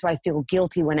bad food. So I feel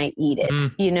guilty when I eat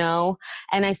it, you know?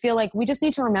 And I feel like we just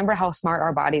need to remember how smart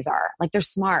our bodies are. Like they're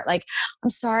smart. Like, I'm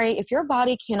sorry, if your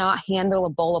body cannot handle a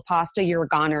bowl of pasta, you're a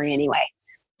goner anyway.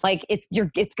 Like it's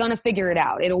going to figure it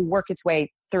out. It'll work its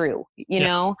way through, you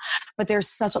know, but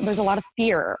there's a lot of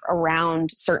fear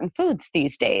around certain foods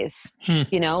these days,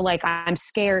 you know, like I'm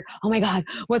scared. Oh my God,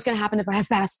 what's going to happen if I have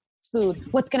fast food?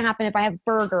 What's going to happen if I have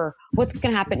burger? What's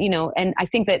going to happen, you know? And I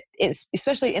think that it's,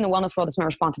 especially in the wellness world, it's my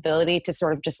responsibility to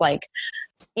sort of just like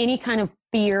any kind of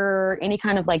fear, any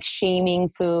kind of like shaming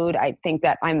food, I think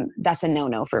that's a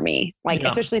no-no for me. Like,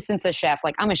 especially since a chef,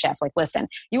 like I'm a chef, like, listen,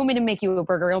 you want me to make you a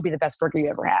burger, it'll be the best burger you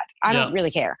ever had. I don't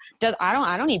really care.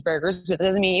 I don't eat burgers, but it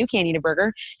doesn't mean you can't eat a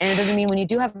burger. And it doesn't mean when you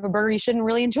do have a burger, you shouldn't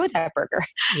really enjoy that burger.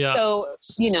 Yeah. So,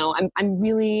 I'm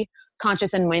really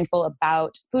conscious and mindful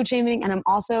about food shaming. And I'm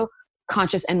also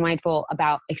conscious and mindful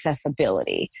about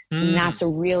accessibility. And that's a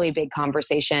really big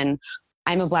conversation.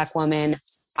 I'm a Black woman.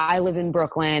 I live in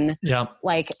Brooklyn. Yeah.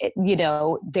 Like,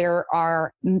 there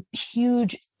are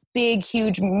huge,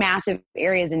 massive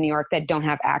areas in New York that don't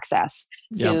have access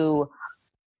to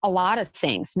a lot of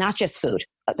things, not just food.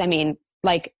 I mean,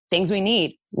 like things we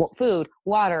need, food,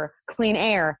 water, clean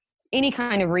air, any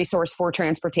kind of resource for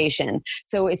transportation.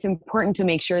 So it's important to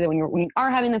make sure that when you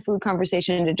are having the food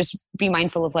conversation, to just be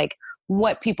mindful of like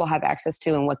what people have access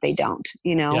to and what they don't,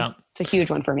 It's a huge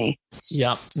one for me.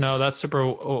 Yeah, no, that's super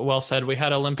well said. We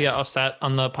had Olympia Ossett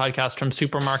on the podcast from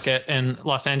Supermarket in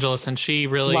Los Angeles, and she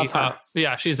really,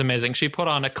 she's amazing. She put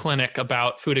on a clinic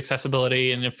about food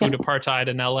accessibility and food apartheid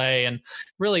in LA, and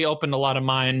really opened a lot of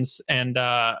minds. And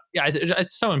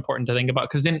it's so important to think about,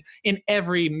 because in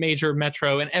every major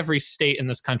metro, in every state in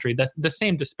this country, the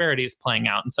same disparity is playing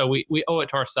out. And so we owe it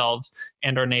to ourselves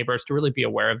and our neighbors to really be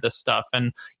aware of this stuff.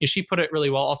 And she put it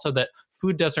really well also, that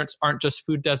food deserts aren't just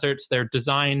food deserts, they're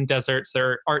design deserts,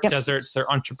 they're art deserts, they're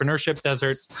entrepreneurship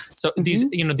deserts. So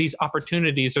these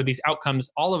opportunities or these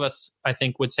outcomes, all of us, I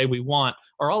think, would say we want,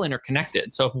 are all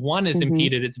interconnected. So if one is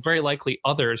impeded, it's very likely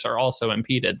others are also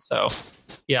impeded. So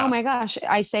yeah. Oh my gosh.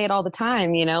 I say it all the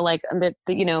time, like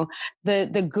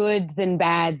the goods and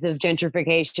bads of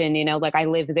gentrification, like I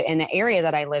live in the area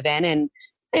that I live in, and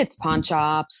it's pawn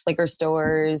shops, liquor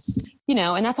stores,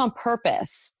 and that's on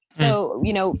purpose. So,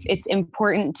 it's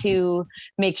important to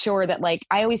make sure that, like,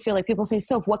 I always feel like people say,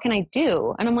 Soph, what can I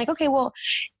do? And I'm like, okay, well,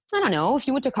 I don't know. If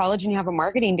you went to college and you have a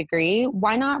marketing degree,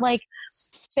 why not like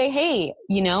say, hey,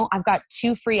 I've got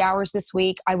 2 free hours this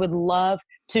week. I would love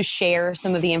to share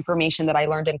some of the information that I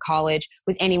learned in college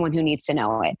with anyone who needs to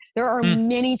know it. There are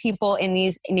many people in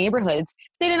these neighborhoods,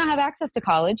 they did not have access to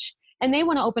college, and they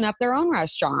want to open up their own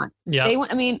restaurant. Yeah.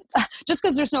 Just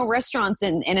because there's no restaurants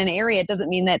in an area doesn't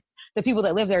mean that the people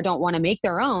that live there don't want to make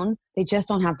their own. They just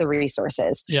don't have the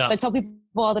resources. Yeah. So I tell people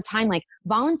all the time, like,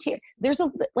 volunteer.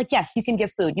 Yes, you can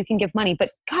give food, you can give money, but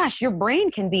gosh, your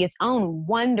brain can be its own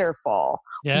wonderful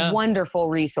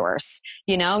resource.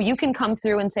 You can come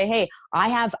through and say, hey, I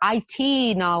have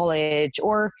IT knowledge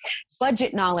or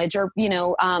budget knowledge or,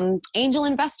 angel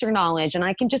investor knowledge. And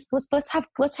I can just,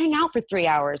 let's hang out for 3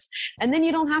 hours. And then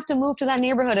you don't have to move to that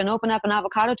neighborhood and open up an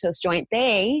avocado toast joint.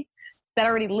 They that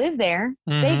already live there,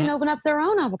 they can open up their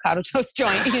own avocado toast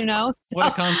joint, So,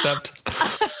 what a concept.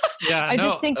 Yeah, I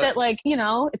just think that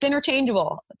it's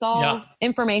interchangeable. It's all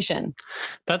information.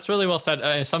 That's really well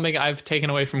said. Something I've taken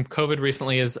away from COVID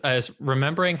recently is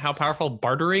remembering how powerful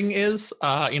bartering is.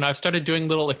 I've started doing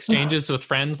little exchanges with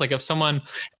friends. Like if someone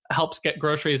helps get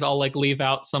groceries, I'll like leave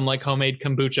out some like homemade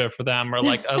kombucha for them or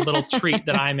like a little treat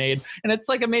that I made. And it's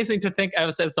like amazing to think, I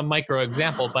said it's a micro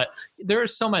example, but there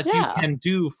is so much you can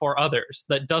do for others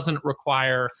that doesn't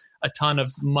require a ton of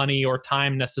money or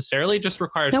time necessarily. It just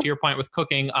requires, to your point with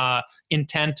cooking,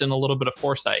 intent and a little bit of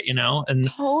foresight, and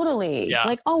totally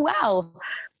like, oh, wow,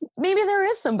 maybe there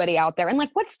is somebody out there. And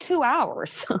like, what's 2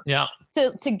 hours? Yeah.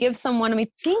 to give someone,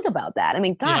 think about that.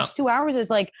 2 hours is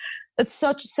like, it's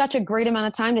such a great amount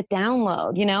of time to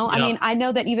download, I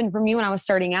know that even for me, when I was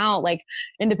starting out, like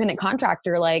independent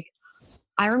contractor, like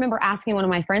I remember asking one of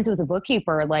my friends who was a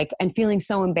bookkeeper, like, and feeling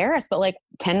so embarrassed, but like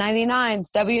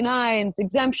 1099s, W-9s,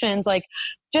 exemptions, like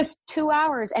just 2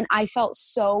 hours. And I felt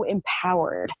so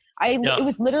empowered. It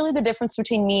was literally the difference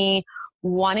between me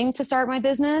wanting to start my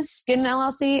business, get an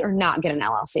LLC or not get an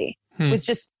LLC. It was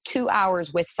just 2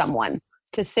 hours with someone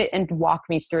to sit and walk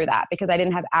me through that, because I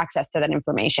didn't have access to that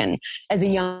information. As a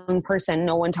young person,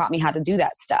 no one taught me how to do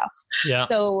that stuff. Yeah.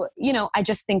 So, I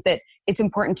just think that it's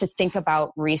important to think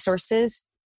about resources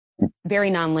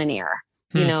very nonlinear.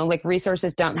 Like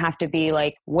resources don't have to be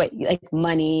like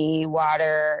money,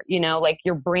 water, like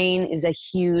your brain is a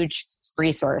huge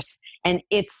resource, and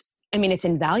it's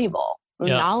invaluable.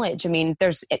 Yeah. Knowledge.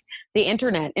 There's the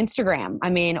internet, Instagram.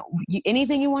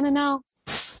 Anything you want to know,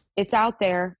 it's out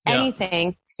there. Yeah.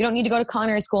 Anything. You don't need to go to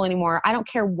culinary school anymore. I don't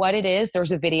care what it is.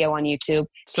 There's a video on YouTube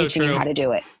teaching you how to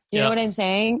do it. You know what I'm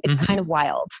saying? It's kind of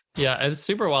wild. Yeah, it's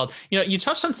super wild. You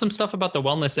touched on some stuff about the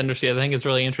wellness industry I think is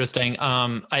really interesting.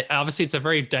 Obviously, it's a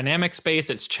very dynamic space.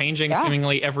 It's changing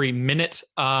seemingly every minute.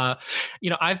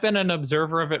 I've been an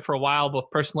observer of it for a while, both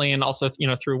personally and also,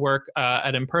 through work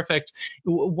at Imperfect.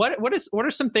 What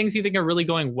are some things you think are really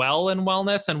going well in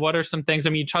wellness? And what are some things,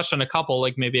 you touched on a couple,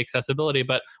 like maybe accessibility,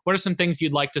 but what are some things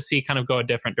you'd like to see kind of go a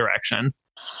different direction?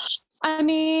 I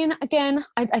mean, again,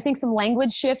 I think some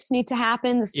language shifts need to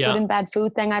happen. This good and bad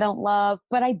food thing I don't love,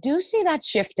 but I do see that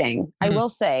shifting. I will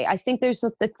say, I think there's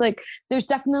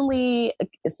definitely,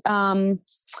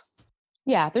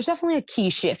 there's definitely a key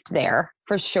shift there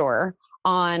for sure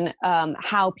on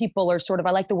how people are sort of,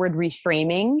 I like the word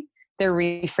reframing. They're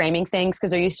reframing things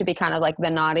because there used to be kind of like the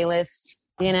naughty list.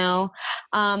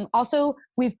 Also,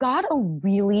 we've got a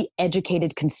really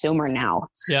educated consumer now.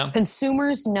 Yeah.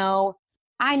 Consumers know,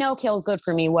 I know kale's good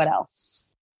for me. What else?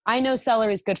 I know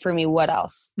celery is good for me. What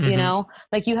else?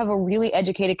 Like you have a really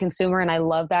educated consumer, and I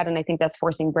love that. And I think that's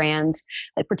forcing brands,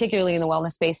 like particularly in the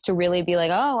wellness space, to really be like,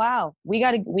 oh wow, we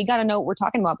gotta know what we're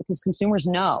talking about, because consumers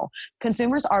know.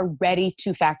 Consumers are ready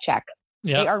to fact check.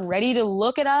 Yep. They are ready to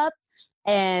look it up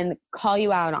and call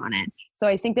you out on it. So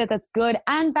I think that that's good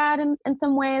and bad in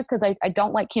some ways, because I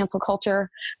don't like cancel culture.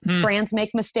 Brands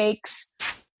make mistakes.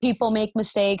 People make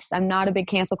mistakes. I'm not a big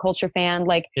cancel culture fan.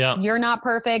 Like you're not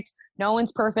perfect. No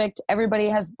one's perfect. Everybody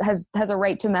has a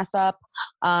right to mess up.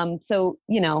 So,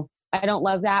 I don't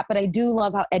love that, but I do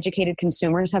love how educated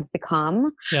consumers have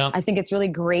become. Yeah. I think it's really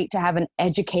great to have an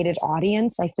educated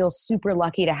audience. I feel super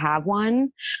lucky to have one.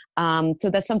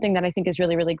 So that's something that I think is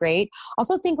really, really great.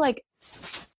 Also think like,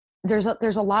 there's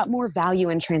a lot more value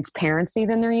in transparency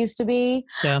than there used to be.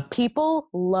 Yeah. People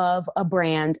love a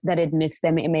brand that admits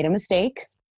them it made a mistake.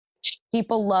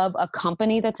 People love a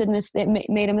company that's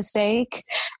made a mistake.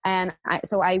 And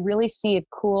so I really see a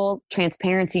cool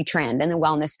transparency trend in the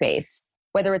wellness space,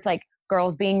 whether it's like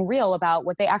girls being real about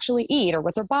what they actually eat or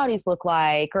what their bodies look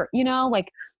like, or,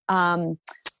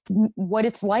 what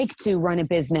it's like to run a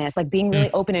business, like being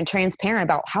really open and transparent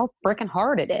about how freaking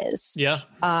hard it is. Yeah.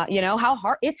 How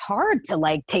hard it's hard to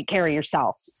like take care of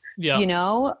yourself. Yeah.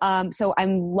 So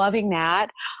I'm loving that.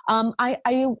 I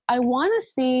want to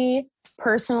see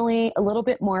personally a little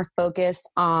bit more focus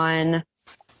on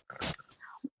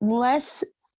less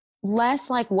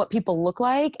like what people look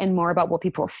like and more about what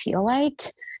people feel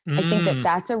like. I think that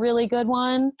that's a really good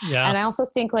one. Yeah. And I also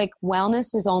think like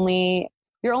wellness is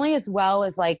you're only as well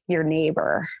as like your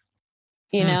neighbor,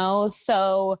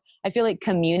 So I feel like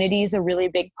community is a really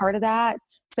big part of that.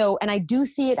 So, and I do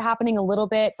see it happening a little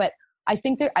bit, but I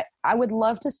think that I would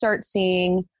love to start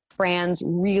seeing brands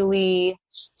really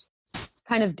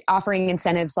kind of offering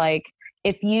incentives. Like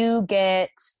if you get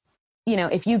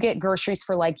groceries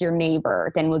for like your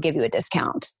neighbor, then we'll give you a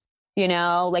discount,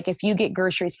 like if you get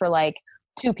groceries for like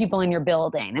 2 people in your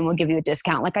building, then we'll give you a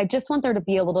discount. Like, I just want there to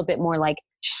be a little bit more like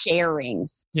sharing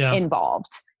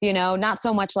involved, not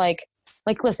so much like,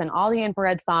 listen, all the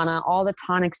infrared sauna, all the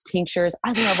tonics, tinctures,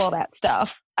 I love all that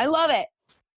stuff. I love it.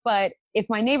 But if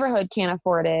my neighborhood can't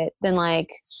afford it, then I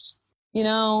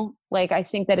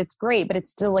think that it's great, but it's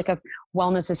still like a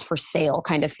wellness is for sale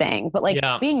kind of thing. But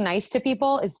being nice to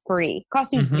people is free. It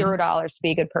costs you $0 to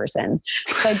be a good person.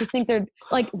 So I just think they're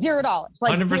like $0.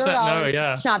 Like $0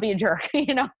 to not be a jerk,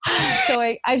 So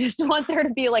I just want there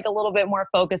to be like a little bit more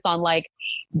focus on like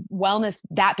wellness,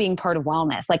 that being part of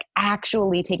wellness, like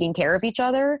actually taking care of each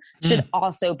other should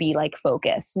also be like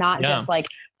focus, not just like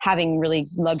having really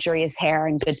luxurious hair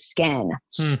and good skin.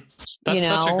 That's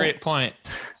such a great point.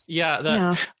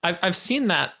 Yeah. I've seen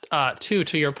that too,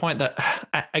 to your point, that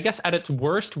I guess at its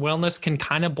worst, wellness can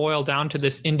kind of boil down to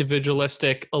this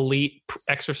individualistic elite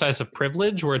exercise of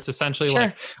privilege, where it's essentially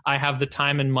like, I have the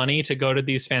time and money to go to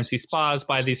these fancy spas,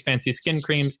 buy these fancy skin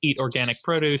creams, eat organic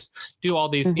produce, do all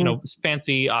these,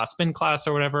 fancy spin class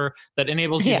or whatever that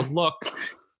enables you to look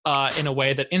in a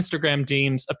way that Instagram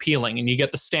deems appealing. And you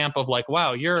get the stamp of like,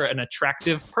 wow, you're an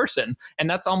attractive person. And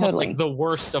that's almost like the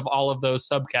worst of all of those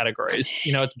subcategories.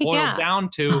 It's boiled down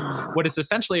to what is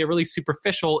essentially a really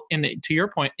superficial, to your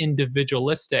point,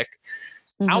 individualistic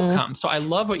outcome. So I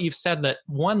love what you've said, that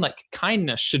one, like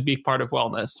kindness should be part of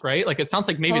wellness, right? Like it sounds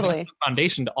like maybe that's the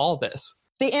foundation to all this.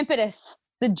 The impetus,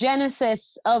 the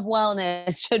genesis of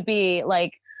wellness should be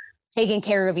like taking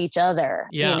care of each other,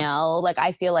 like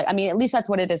I feel like, at least that's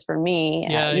what it is for me.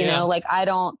 Like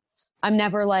I'm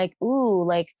never like, ooh,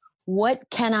 like what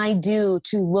can I do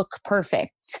to look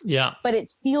perfect? Yeah. But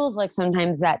it feels like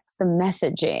sometimes that's the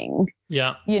messaging.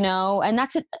 Yeah. And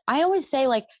that's it. I always say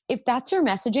like, if that's your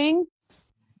messaging,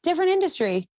 different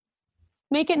industry.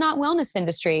 make it not wellness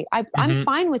industry. I'm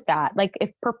fine with that. Like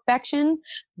if perfection,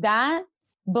 that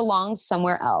belongs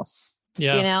somewhere else.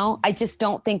 Yeah. You know, I just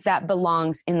don't think that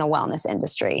belongs in the wellness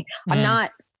industry. I'm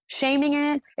not shaming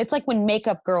it. It's like when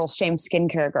makeup girls shame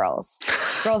skincare girls.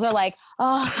 Girls are like,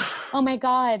 oh my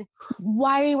God,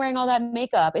 why are you wearing all that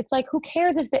makeup? It's like, who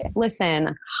cares if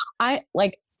listen,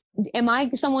 am I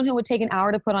someone who would take an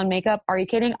hour to put on makeup? Are you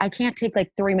kidding? I can't take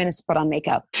like 3 minutes to put on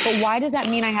makeup. But why does that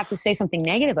mean I have to say something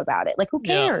negative about it? Like, who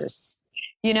cares?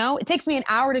 You know, it takes me an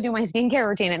hour to do my skincare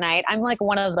routine at night. I'm like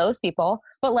one of those people,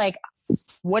 but like,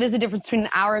 what is the difference between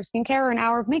an hour of skincare or an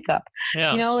hour of makeup?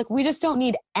 Yeah. You know, like we just don't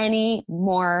need any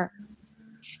more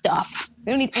stuff.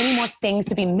 We don't need any more things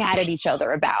to be mad at each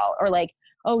other about, or like,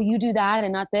 oh, you do that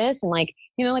and not this. And like,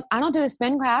 you know, like I don't do a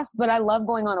spin class, but I love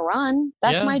going on a run.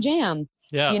 That's my jam.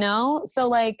 Yeah. You know? So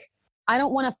like, I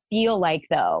don't want to feel like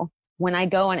though, when I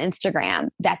go on Instagram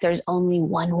that there's only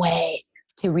one way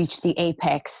to reach the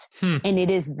apex and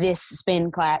it is this spin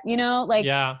class, you know, like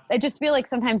I just feel like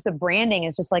sometimes the branding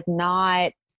is just like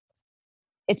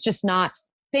it's just not,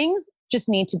 things just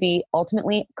need to be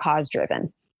ultimately cause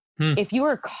driven. If you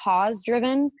are cause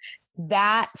driven,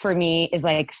 that for me is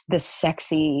like the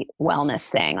sexy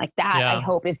wellness thing. Like that I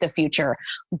hope is the future.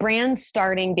 Brands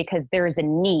starting because there is a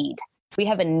need. We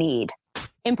have a need.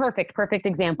 Perfect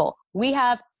example. We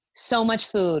have so much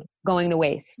food going to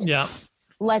waste. Yeah.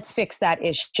 Let's fix that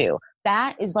issue.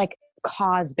 That is like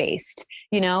cause-based,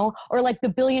 you know, or like the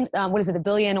Billion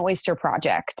Oyster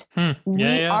Project.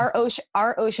 Our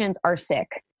oceans are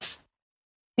sick.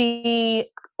 The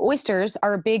oysters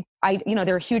are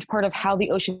they're a huge part of how the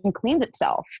ocean cleans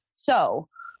itself. So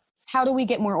how do we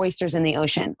get more oysters in the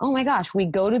ocean? Oh my gosh, we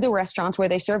go to the restaurants where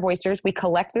they serve oysters, we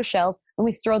collect their shells, and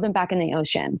we throw them back in the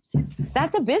ocean.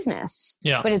 That's a business,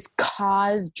 but it's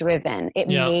cause driven. It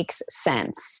makes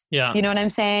sense. Yeah. You know what I'm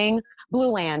saying?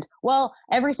 Blue Land. Well,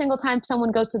 every single time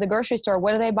someone goes to the grocery store,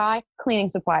 what do they buy? Cleaning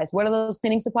supplies. What are those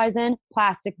cleaning supplies in?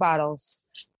 Plastic bottles.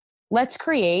 Let's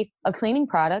create a cleaning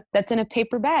product that's in a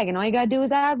paper bag, and all you got to do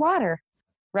is add water.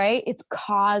 Right? It's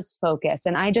cause focused.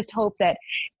 And I just hope that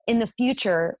in the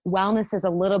future, wellness is a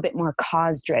little bit more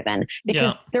cause driven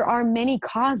because there are many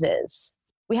causes.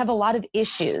 We have a lot of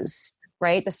issues,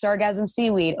 right? The sargassum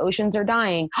seaweed, oceans are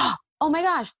dying. Oh my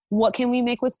gosh, what can we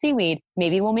make with seaweed?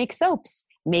 Maybe we'll make soaps.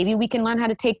 Maybe we can learn how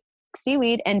to take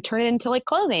seaweed and turn it into like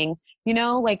clothing, you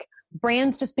know, like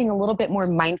brands just being a little bit more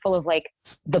mindful of like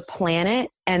the planet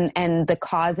and the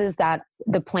causes that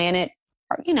the planet,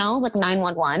 you know, like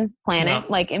 911 planet,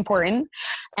 like important,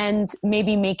 and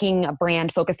maybe making a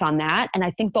brand focused on that. And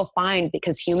I think they'll find,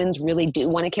 because humans really do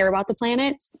want to care about the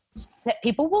planet, that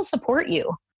people will support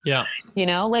you. Yeah. You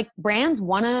know, like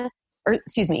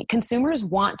consumers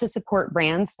want to support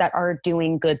brands that are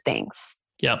doing good things.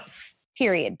 Yeah.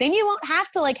 Period. Then you won't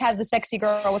have to like have the sexy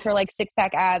girl with her like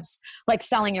 6-pack abs, like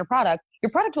selling your product. Your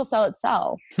product will sell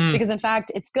itself because in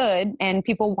fact it's good and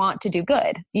people want to do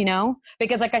good, you know,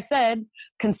 because like I said,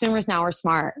 consumers now are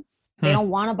smart. They don't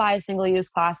want to buy a single-use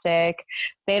plastic.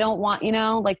 They don't want, you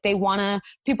know, like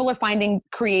people are finding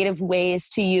creative ways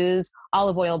to use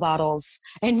olive oil bottles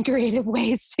and creative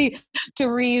ways to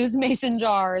reuse mason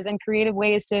jars and creative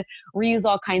ways to reuse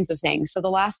all kinds of things. So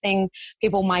the last thing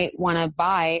people might want to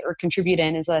buy or contribute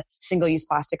in is a single-use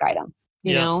plastic item,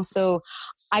 you know? So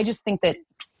I just think that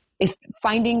if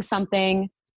finding something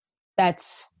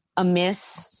that's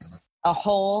amiss, a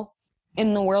hole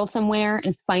in the world somewhere,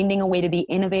 and finding a way to be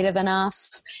innovative enough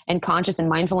and conscious and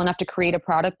mindful enough to create a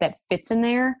product that fits in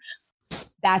there,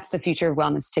 that's the future of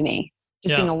wellness to me.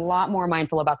 Just being a lot more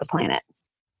mindful about the planet.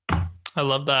 I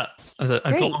love that.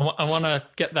 I want to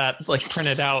get that like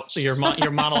printed out. Your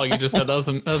monologue you just said,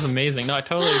 that was amazing. No, I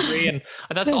totally agree, and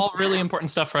that's all really important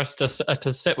stuff for us to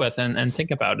sit with and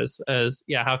think about. Is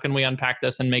how can we unpack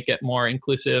this and make it more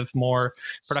inclusive, more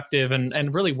productive, and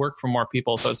really work for more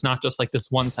people? So it's not just like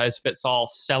this one size fits all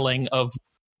selling of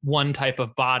one type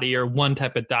of body or one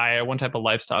type of diet or one type of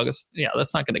lifestyle.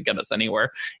 That's not going to get us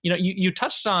anywhere. You know, you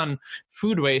touched on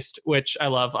food waste, which I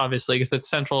love, obviously, because it's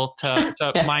central to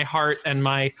my heart and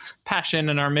my passion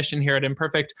and our mission here at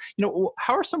Imperfect. You know,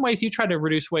 how are some ways you try to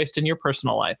reduce waste in your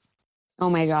personal life?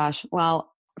 Oh my gosh. Well,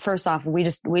 first off, we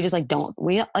just like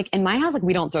in my house, like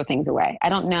we don't throw things away. I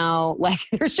don't know, like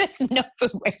there's just no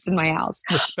food waste in my house.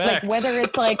 Respect. Like whether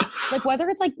it's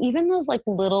like even those like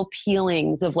little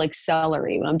peelings of like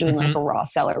celery when I'm doing like a raw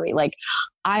celery, like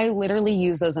I literally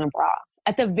use those in a broth.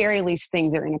 At the very least,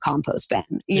 things are in a compost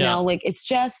bin. You know, like it's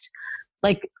just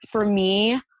like for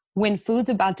me, when food's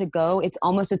about to go, it's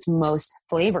almost its most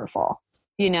flavorful.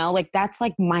 You know, like that's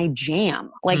like my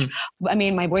jam. Like, I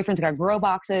mean, my boyfriend's got grow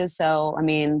boxes. So, I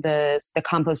mean, the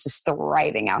compost is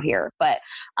thriving out here, but,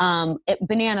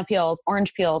 banana peels,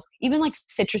 orange peels, even like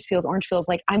citrus peels, orange peels,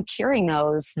 like I'm curing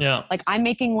those. Yeah. Like I'm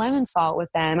making lemon salt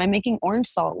with them. I'm making orange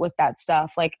salt with that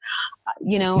stuff. Like,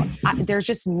 you know, there's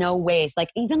just no waste. Like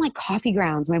even like coffee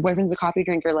grounds, my boyfriend's a coffee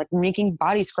drinker, like making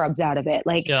body scrubs out of it.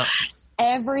 Like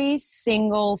every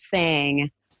single thing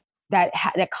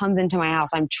that comes into my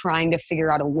house, I'm trying to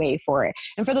figure out a way for it.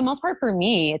 And for the most part, for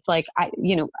me, it's like,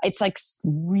 it's like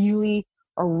really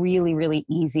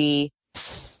easy,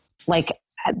 like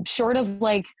short of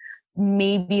like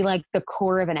maybe like the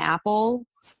core of an apple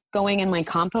going in my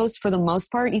compost. For the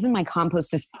most part, even my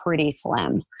compost is pretty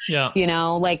slim. Yeah. You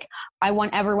know, like I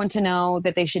want everyone to know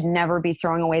that they should never be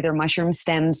throwing away their mushroom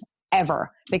stems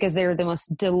ever, because they're the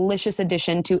most delicious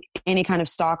addition to any kind of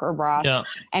stock or broth,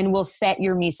 and will set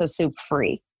your miso soup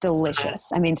free.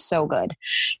 Delicious. I mean, so good.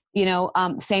 You know,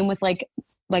 same with like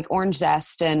orange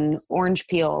zest and orange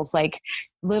peels. Like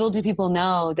little do people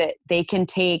know that they can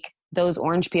take those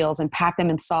orange peels and pack them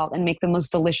in salt and make the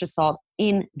most delicious salt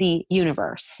in the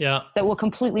universe. Yeah. That will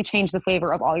completely change the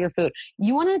flavor of all your food.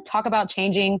 You want to talk about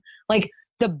changing, like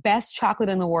the best chocolate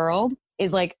in the world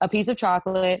is like a piece of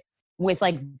chocolate with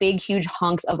like big, huge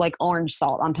hunks of like orange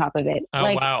salt on top of it. Oh,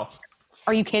 like, wow.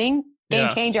 Are you kidding? Game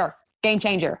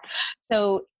changer.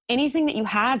 So anything that you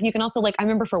have, you can also like, I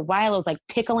remember for a while, it was like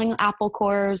pickling apple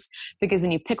cores, because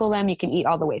when you pickle them, you can eat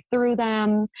all the way through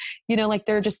them. You know, like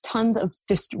there are just tons of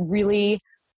just really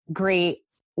great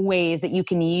ways that you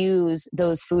can use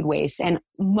those food wastes. And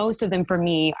most of them for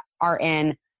me are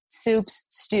in soups,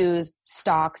 stews,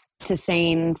 stocks,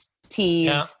 tisanes,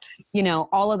 teas, you know,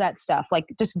 all of that stuff, like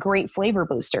just great flavor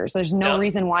boosters. There's no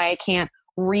reason why I can't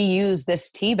reuse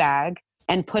this tea bag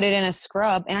and put it in a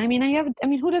scrub. And I mean,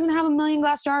 who doesn't have 1 million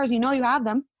glass jars? You know, you have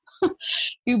them.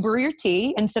 You brew your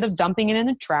tea, instead of dumping it in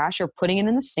the trash or putting it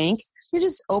in the sink, you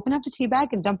just open up the tea bag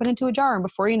and dump it into a jar. And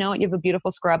before you know it, you have a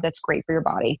beautiful scrub that's great for your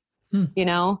body. You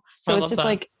know? So it's just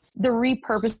like the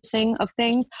repurposing of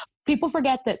things. People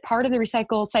forget that part of the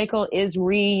recycle cycle is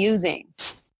reusing.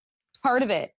 Part of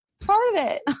it. It's part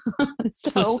of it.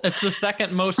 So it's the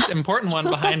second most important one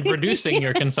behind reducing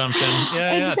your consumption.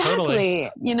 Yeah, exactly. Totally.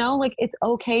 You know, like it's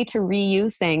okay to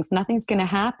reuse things. Nothing's going to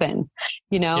happen,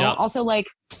 you know? Also, like,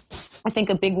 I think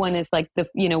a big one is like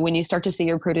when you start to see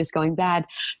your produce going bad,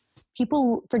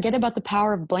 people forget about the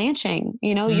power of blanching.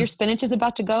 You know, your spinach is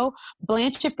about to go,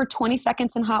 blanch it for 20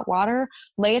 seconds in hot water,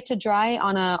 lay it to dry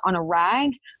on a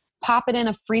rag, pop it in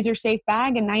a freezer safe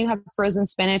bag, and now you have frozen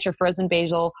spinach or frozen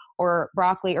basil or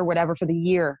broccoli or whatever for the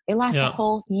year. It lasts a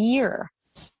whole year,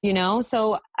 you know?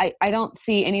 So I don't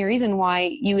see any reason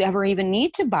why you ever even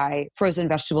need to buy frozen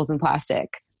vegetables in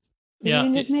plastic. You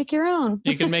can just make your own.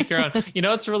 You can make your own. You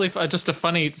know, it's really just a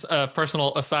funny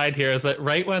personal aside here is that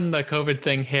right when the COVID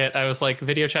thing hit, I was like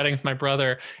video chatting with my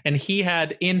brother, and he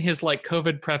had in his like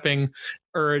COVID prepping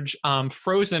urge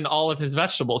frozen all of his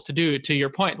vegetables to your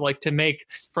point, like to make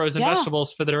frozen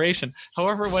vegetables for the duration.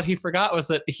 However, what he forgot was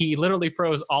that he literally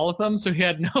froze all of them, so he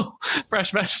had no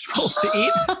fresh vegetables to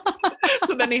eat.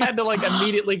 So then he had to like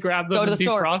immediately grab them, go to the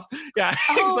defrost. Store. Yeah.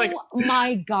 Oh like,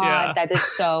 my God. That is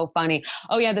so funny.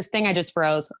 Oh yeah. This thing I just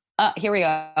froze. Here we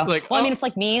go. Like, I mean, it's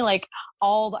like me, like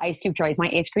all the ice cube trays, my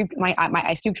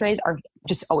ice cube trays are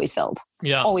just always filled.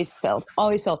 Yeah. Always filled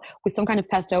with some kind of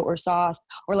pesto or sauce,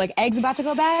 or like eggs about to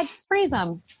go bad, freeze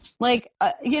them. Like,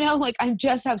 like I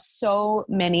just have so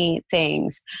many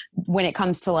things when it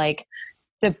comes to like,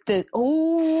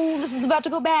 this is about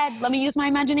to go bad. Let me use my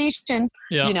imagination.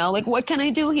 Yeah. You know, like what can I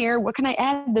do here? What can I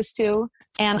add this to?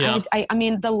 And I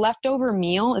mean, the leftover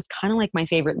meal is kind of like my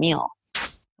favorite meal.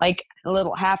 Like a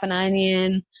little half an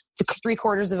onion,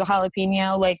 3/4 of a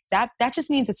jalapeno, like that just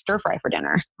means it's stir fry for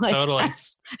dinner. Like totally.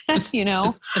 That's you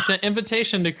know, it's an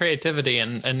invitation to creativity.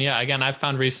 And yeah, again, I've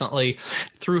found recently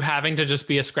through having to just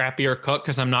be a scrappier cook,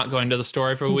 because I'm not going to the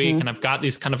store every week, and I've got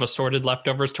these kind of assorted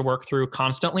leftovers to work through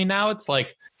constantly now. It's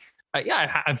like,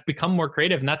 I've become more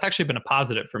creative, and that's actually been a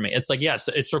positive for me. It's like, yes,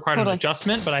 it's required an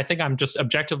adjustment, but I think I'm just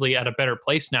objectively at a better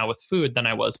place now with food than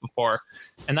I was before.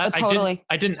 And that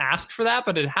I didn't ask for that,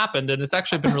 but it happened, and it's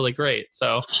actually been really great.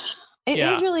 So it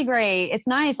is really great. It's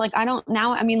nice. Like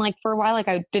like for a while, like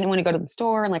I didn't want to go to the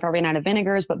store, and like I ran out of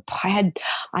vinegars, but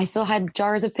I still had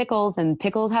jars of pickles, and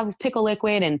pickles have pickle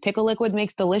liquid, and pickle liquid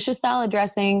makes delicious salad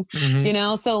dressing, you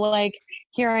know? So like,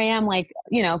 here I am, like,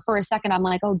 you know, for a second, I'm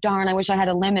like, oh, darn, I wish I had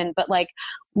a lemon. But like,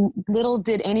 little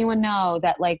did anyone know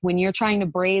that, like, when you're trying to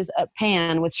braise a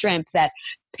pan with shrimp, that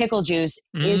pickle juice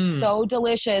is so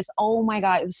delicious. Oh my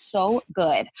God. It was so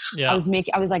good. Yeah.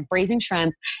 I was like braising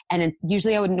shrimp, and then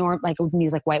usually I would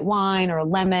use like white wine or a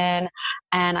lemon.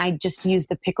 And I just used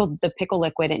the pickle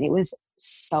liquid. And it was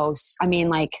so, I mean,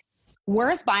 like,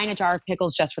 worth buying a jar of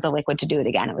pickles just for the liquid to do it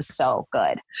again. It was so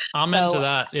good. I'm into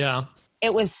that. Yeah.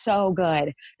 It was so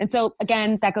good. And so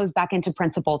again, that goes back into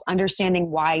principles, understanding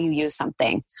why you use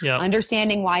something,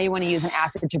 understanding why you want to use an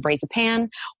acid to braise a pan.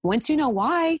 Once you know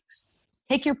why,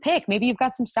 take your pick. Maybe you've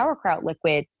got some sauerkraut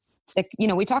liquid. Like, you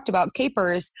know, we talked about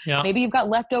capers. Yeah. Maybe you've got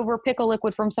leftover pickle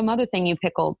liquid from some other thing you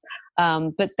pickled.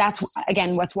 But that's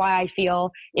why I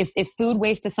feel if food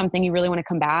waste is something you really want to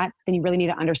combat, then you really need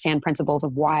to understand principles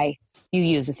of why you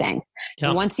use a thing. Yeah.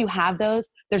 And once you have those,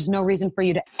 there's no reason for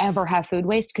you to ever have food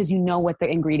waste, because you know what the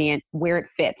ingredient, where it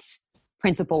fits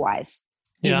principle wise.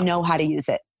 You know how to use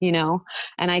it, you know?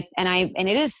 And it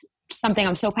is something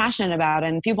I'm so passionate about,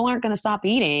 and people aren't going to stop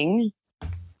eating.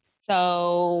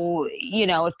 So, you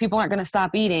know, if people aren't going to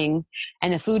stop eating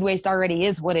and the food waste already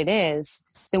is what it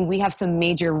is, then we have some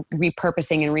major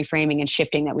repurposing and reframing and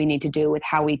shifting that we need to do with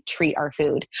how we treat our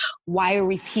food. Why are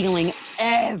we peeling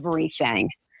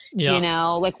everything? Yeah. You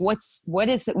know, like what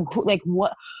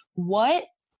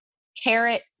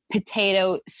carrot,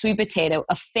 potato, sweet potato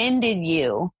offended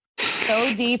you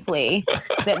so deeply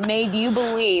that made you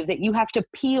believe that you have to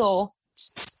peel,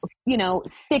 you know,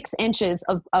 6 inches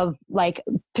of like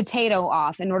potato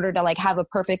off in order to like have a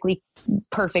perfect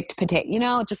potato, you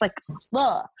know, just like,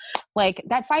 ugh. Like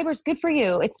that fiber is good for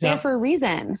you. It's there for a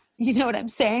reason. You know what I'm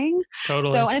saying?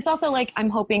 Totally. So, and it's also like, I'm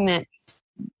hoping that,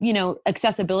 you know,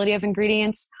 accessibility of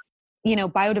ingredients, you know,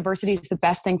 biodiversity is the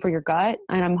best thing for your gut.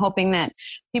 And I'm hoping that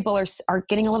people are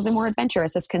getting a little bit more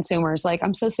adventurous as consumers. Like,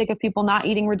 I'm so sick of people not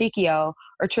eating radicchio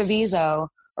or Treviso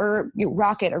or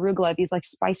rocket, arugula, these like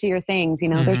spicier things, you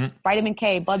know, there's vitamin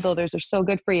K, blood builders are so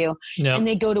good for you. Yep. And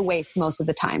they go to waste most of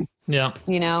the time. Yeah.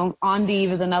 You know,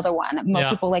 endive is another one that most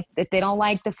people like, that they don't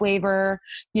like the flavor,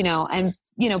 you know, and,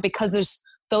 you know, because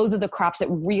those are the crops that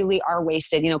really are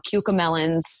wasted, you know,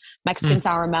 cucamelons, Mexican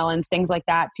sour melons, things like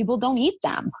that. People don't eat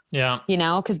them. Yeah. You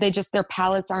know, because their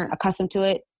palates aren't accustomed to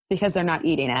it because they're not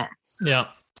eating it. Yeah.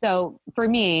 So for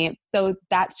me, though,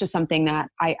 that's just something that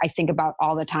I think about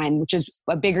all the time, which is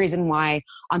a big reason why,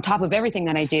 on top of everything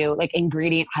that I do, like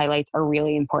ingredient highlights are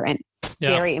really important.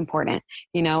 Yeah. Very important.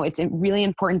 You know, it's really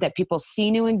important that people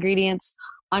see new ingredients,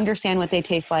 understand what they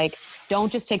taste like.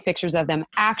 Don't just take pictures of them,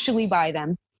 actually buy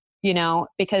them. You know,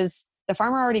 because the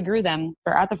farmer already grew them.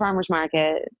 They're at the farmer's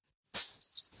market.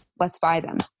 Let's buy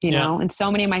them, you know? And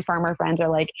so many of my farmer friends are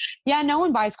like, yeah, no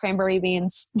one buys cranberry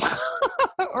beans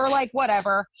or like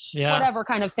whatever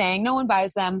kind of thing. No one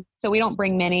buys them. So we don't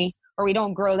bring many, or we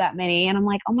don't grow that many. And I'm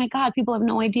like, oh my God, people have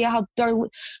no idea how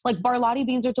like Barlotti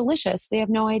beans are delicious. They have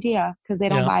no idea because they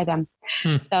don't buy them.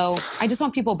 So I just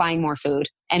want people buying more food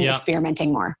and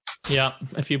experimenting more. Yeah.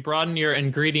 If you broaden your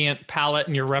ingredient palette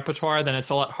and your repertoire, then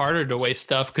it's a lot harder to waste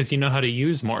stuff because you know how to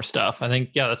use more stuff. I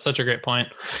think, that's such a great point.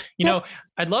 You know,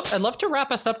 I'd love to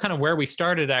wrap us up kind of where we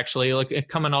started, actually, like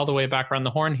coming all the way back around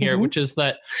the horn here, which is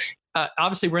that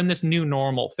obviously we're in this new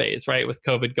normal phase, right? With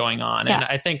COVID going on. And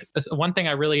I think one thing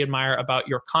I really admire about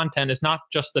your content is not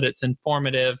just that it's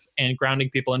informative and grounding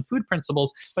people in food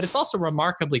principles, but it's also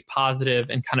remarkably positive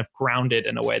and kind of grounded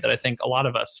in a way that I think a lot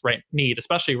of us need,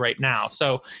 especially right now.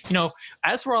 So, you know,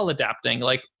 as we're all adapting,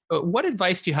 like what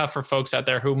advice do you have for folks out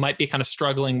there who might be kind of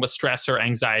struggling with stress or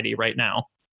anxiety right now?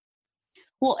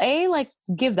 Well,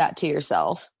 give that to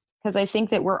yourself, because I think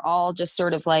that we're all just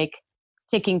sort of like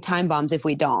taking time bombs if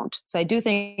we don't. So I do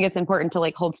think it's important to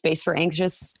like hold space for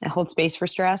anxious and hold space for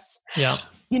stress. Yeah.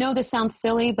 You know, this sounds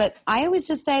silly, but I always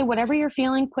just say, whatever you're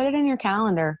feeling, put it in your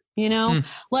calendar, you know,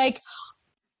 like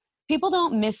people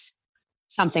don't miss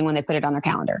something when they put it on their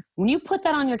calendar. When you put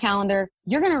that on your calendar,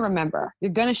 you're going to remember,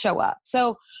 you're going to show up.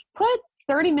 So put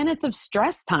 30 minutes of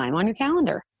stress time on your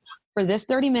calendar. For this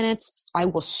 30 minutes, I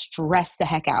will stress the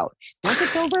heck out. Once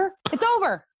it's over, it's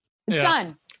over. It's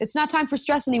done. It's not time for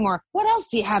stress anymore. What else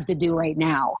do you have to do right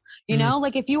now? You know,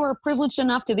 like if you were privileged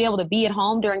enough to be able to be at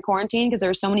home during quarantine, because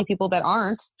there are so many people that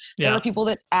aren't, there are people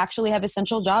that actually have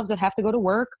essential jobs that have to go to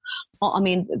work. Well, I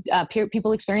mean,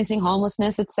 people experiencing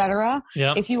homelessness, etc.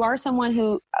 If you are someone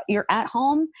who you're at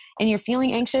home and you're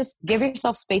feeling anxious, give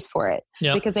yourself space for it.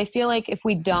 Yep. Because I feel like if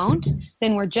we don't,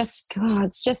 then we're just,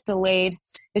 it's just delayed.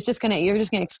 It's just you're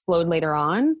just going to explode later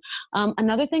on.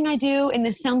 Another thing I do, and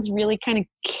this sounds really kind of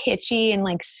kitschy and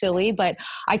like silly, but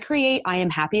I create I am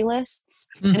happy lists.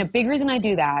 And a big reason I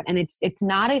do that, and it's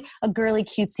not a girly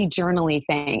cutesy journaly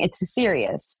thing. It's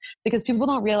serious, because people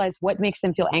don't realize what makes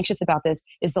them feel anxious about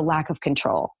this is the lack of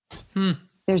control.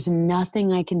 There's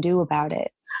nothing I can do about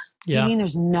it. Yeah. I mean,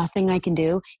 there's nothing I can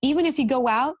do. Even if you go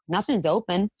out, nothing's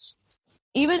open.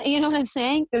 Even, you know what I'm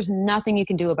saying? There's nothing you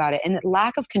can do about it. And that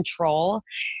lack of control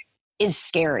is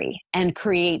scary and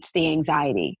creates the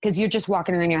anxiety, because you're just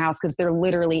walking around your house because there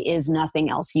literally is nothing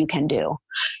else you can do.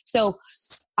 So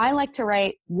I like to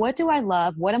write, what do I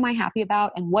love? What am I happy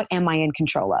about? And what am I in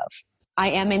control of? I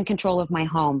am in control of my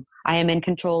home. I am in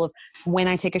control of when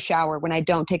I take a shower, when I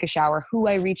don't take a shower, who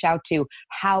I reach out to,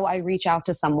 how I reach out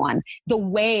to someone, the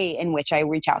way in which I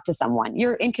reach out to someone.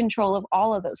 You're in control of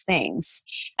all of those things,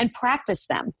 and practice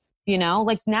them. You know,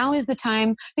 like now is the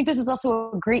time. I think this is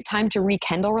also a great time to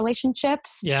rekindle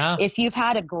relationships. Yeah. If you've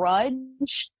had a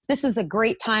grudge, this is a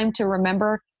great time to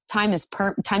remember time is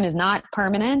not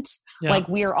permanent. Yeah. Like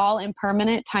we are all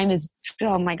impermanent. Time is,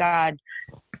 oh my God.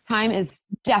 Time is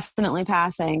definitely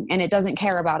passing, and it doesn't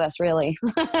care about us really.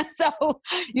 So,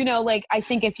 you know, like I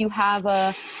think if you have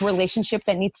a relationship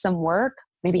that needs some work,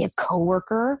 maybe a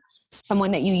coworker,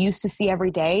 someone that you used to see every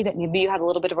day that maybe you had a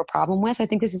little bit of a problem with, I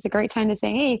think this is a great time to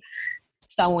say, hey,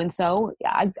 so-and-so,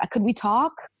 could we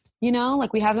talk? You know,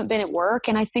 like we haven't been at work,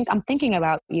 and I'm thinking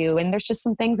about you, and there's just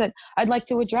some things that I'd like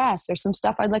to address. There's some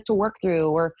stuff I'd like to work through,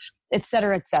 or et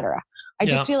cetera, et cetera. I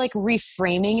just feel like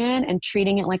reframing it and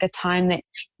treating it like a time that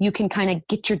you can kind of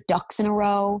get your ducks in a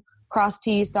row, cross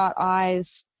T's, dot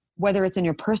I's, whether it's in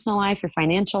your personal life, your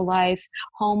financial life,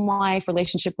 home life,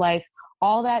 relationship life,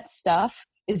 all that stuff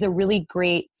is a really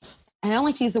great, and I don't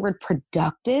like to use the word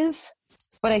productive,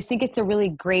 but I think it's a really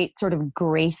great sort of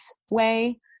grace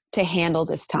way to handle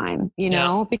this time, you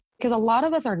know, because a lot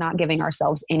of us are not giving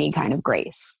ourselves any kind of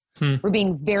grace. We're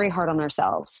being very hard on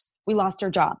ourselves. We lost our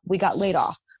job. We got laid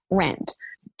off, rent,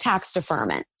 tax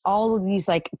deferment, all of these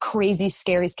like crazy,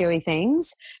 scary, scary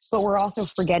things. But we're also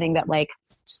forgetting that, like,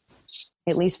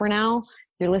 at least for now,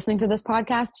 you're listening to this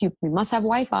podcast, you must have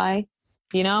Wi-Fi,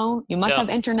 you know, you must have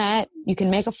internet. You can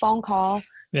make a phone call.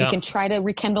 You can try to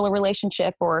rekindle a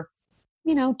relationship, or,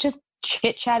 you know, just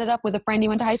chit chat it up with a friend you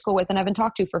went to high school with and haven't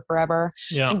talked to for forever.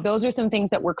 Yeah. Like those are some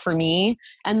things that work for me.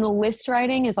 And the list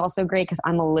writing is also great because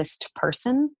I'm a list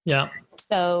person. Yeah.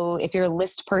 So if you're a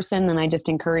list person, then I just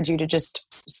encourage you to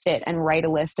just sit and write a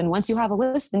list. And once you have a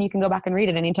list, then you can go back and read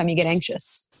it anytime you get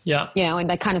anxious. Yeah. You know, and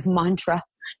like kind of mantra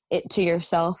it to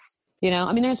yourself. You know,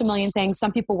 I mean, there's a million things.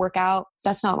 Some people work out.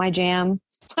 That's not my jam.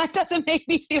 That doesn't make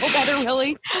me feel better,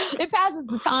 really. It passes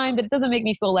the time, but it doesn't make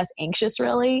me feel less anxious,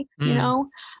 really, you know?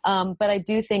 But I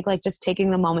do think like just taking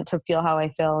the moment to feel how I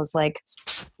feel is like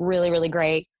really, really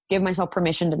great. Give myself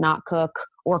permission to not cook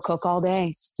or cook all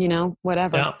day, you know,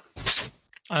 whatever. Yeah.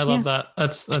 I love that.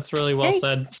 That's really well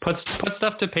said. Put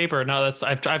stuff to paper. No,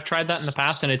 I've tried that in the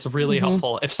past, and it's really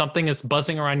helpful. If something is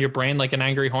buzzing around your brain like an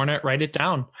angry hornet, write it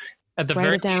down. At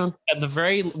the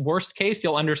very worst case,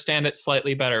 you'll understand it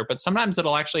slightly better, but sometimes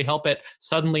it'll actually help it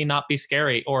suddenly not be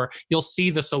scary, or you'll see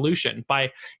the solution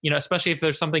by, you know, especially if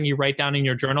there's something you write down in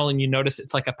your journal and you notice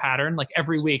it's like a pattern, like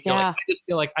every week, you're like, I just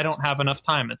feel like I don't have enough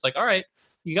time. It's like, all right,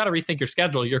 you got to rethink your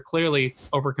schedule. You're clearly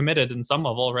overcommitted in some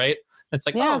level, right? It's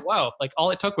like, oh, wow. Like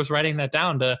all it took was writing that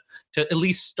down to at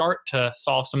least start to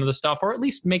solve some of the stuff, or at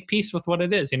least make peace with what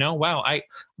it is. You know, wow,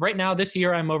 right now this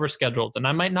year I'm overscheduled and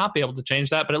I might not be able to change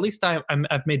that, but at least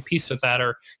I've made peace with that,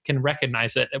 or can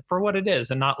recognize it for what it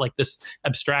is and not like this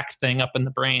abstract thing up in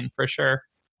the brain, for sure.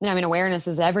 Yeah, I mean, awareness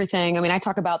is everything. I mean, I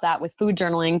talk about that with food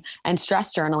journaling and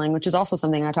stress journaling, which is also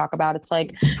something I talk about. It's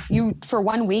like you, for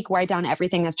 1 week, write down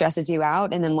everything that stresses you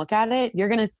out and then look at it.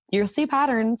 You'll see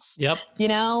patterns. Yep. You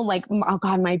know, like, oh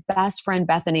God, my best friend,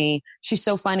 Bethany, she's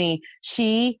so funny.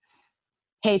 She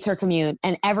hates her commute.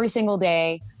 And every single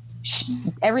day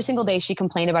she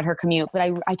complained about her commute.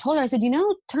 But I told her, I said, you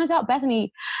know, turns out,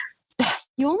 Bethany,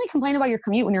 you only complain about your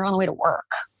commute when you're on the way to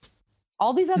work.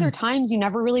 All these other times you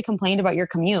never really complained about your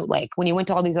commute, like when you went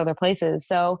to all these other places.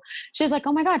 So she's like,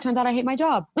 oh my God, turns out I hate my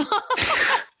job.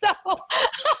 So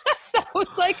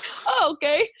it's like, oh,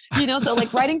 okay. You know, so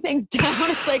like writing things down,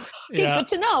 it's like, Yeah. Good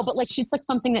to know. But like, she's like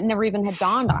something that never even had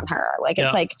dawned on her. Like,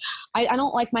 it's like, I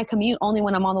don't like my commute only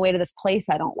when I'm on the way to this place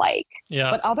I don't like. Yeah.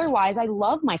 But otherwise, I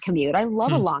love my commute. I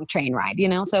love a long train ride, you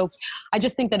know? So I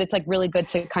just think that it's like really good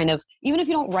to kind of, even if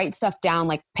you don't write stuff down,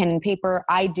 like pen and paper,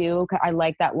 I do. I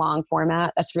like that long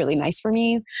format. That's really nice for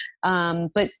me.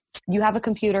 But you have a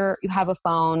computer, you have a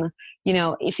phone, you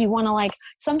know, if you want to like,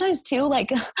 sometimes too,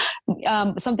 like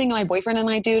something my boyfriend and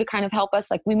I do to kind of help us,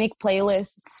 like we make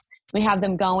playlists, we have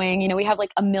them going, you know, we have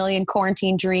like a million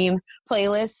quarantine dream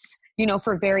playlists, you know,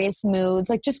 for various moods,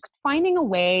 like just finding a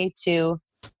way to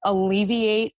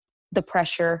alleviate the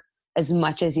pressure as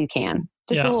much as you can.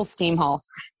 Just a little steamroll,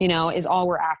 you know, is all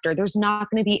we're after. There's not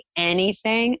going to be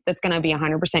anything that's going to be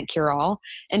 100% cure all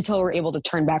until we're able to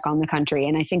turn back on the country.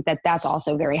 And I think that that's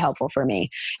also very helpful for me.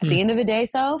 At the end of the day,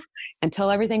 Soph,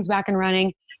 until everything's back and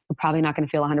running, we're probably not going to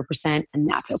feel 100%, and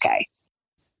that's okay.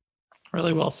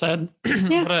 Really well said.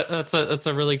 Yeah. That's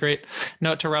a really great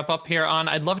note to wrap up here on.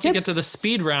 I'd love to get to the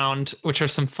speed round, which are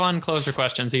some fun closer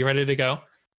questions. Are you ready to go?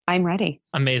 I'm ready.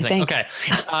 Amazing. Okay.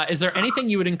 Is there anything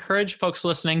you would encourage folks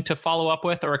listening to follow up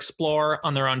with or explore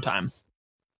on their own time?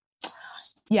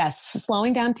 Yes.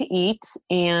 Slowing down to eat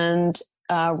and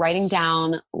writing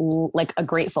down like a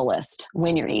grateful list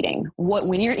when you're eating.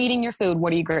 When you're eating your food,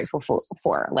 what are you grateful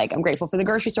for? Like, I'm grateful for the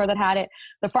grocery store that had it,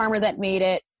 the farmer that made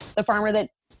it, the farmer that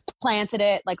planted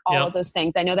it, like all of those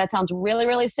things. I know that sounds really,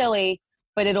 really silly,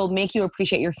 but it'll make you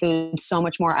appreciate your food so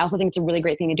much more. I also think it's a really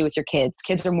great thing to do with your kids.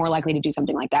 Kids are more likely to do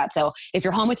something like that. So if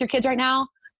you're home with your kids right now,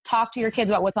 talk to your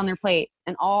kids about what's on their plate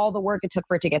and all the work it took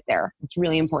for it to get there. It's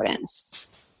really important.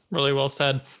 Really well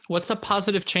said. What's a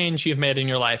positive change you've made in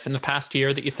your life in the past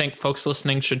year that you think folks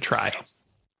listening should try?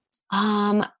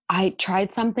 I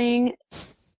tried something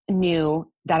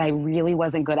new that I really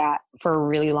wasn't good at for a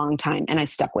really long time, and I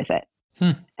stuck with it.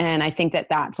 And I think that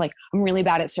that's like, I'm really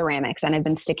bad at ceramics and I've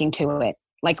been sticking to it,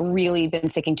 like really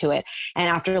been sticking to it. And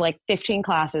after like 15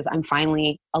 classes, I'm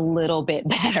finally a little bit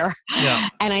better. Yeah.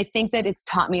 And I think that it's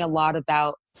taught me a lot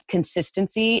about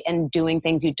consistency and doing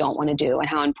things you don't want to do and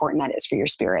how important that is for your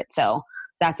spirit. So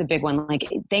that's a big one. Like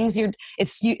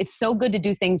it's so good to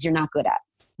do things you're not good at.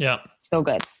 Yeah. So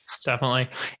good. Definitely.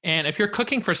 And if you're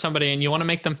cooking for somebody and you want to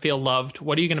make them feel loved,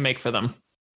 what are you going to make for them?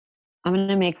 I'm going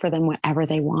to make for them whatever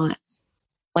they want.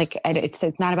 Like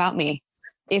it's not about me.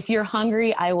 If you're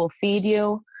hungry, I will feed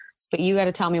you, but you got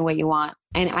to tell me what you want.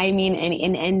 And I mean,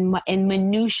 in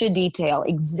minutia detail,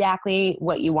 exactly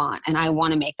what you want. And I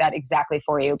want to make that exactly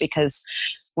for you, because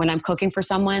when I'm cooking for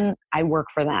someone, I work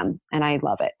for them and I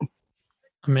love it.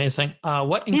 Amazing.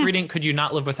 What ingredient could you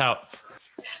not live without?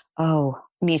 Oh,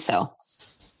 miso.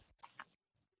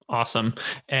 Awesome.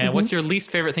 And what's your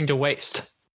least favorite thing to waste?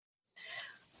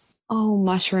 Oh,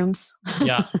 mushrooms.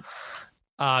 Yeah.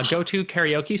 Go-to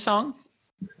karaoke song?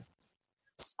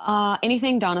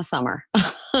 Anything Donna Summer.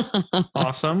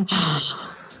 Awesome.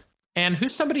 And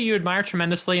who's somebody you admire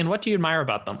tremendously, and what do you admire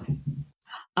about them?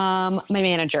 My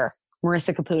manager,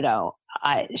 Marissa Caputo.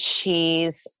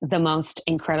 She's the most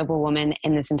incredible woman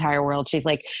in this entire world. She's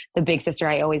like the big sister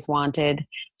I always wanted.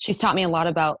 She's taught me a lot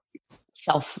about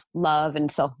self-love and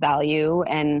self-value,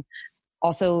 and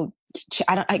also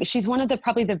she's one of the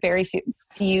probably the very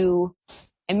few,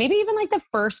 and maybe even like the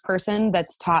first person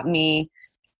that's taught me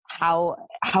how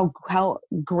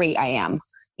great I am.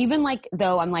 Even like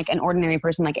though I'm like an ordinary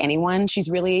person like anyone, she's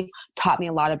really taught me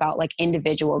a lot about like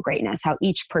individual greatness, how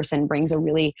each person brings a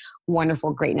really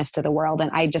wonderful greatness to the world.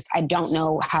 And I don't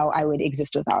know how I would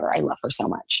exist without her. I love her so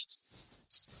much.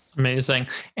 Amazing.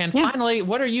 And finally,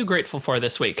 what are you grateful for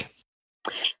this week?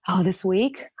 Oh, this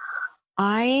week?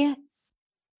 I'm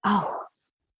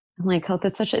like, oh,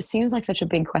 it seems like such a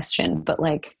big question, but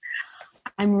like,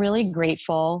 I'm really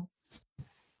grateful,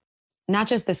 not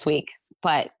just this week,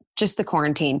 but just the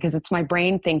quarantine, because my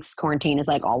brain thinks quarantine is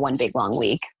like all one big long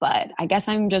week. But I guess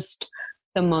I'm just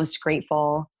the most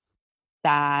grateful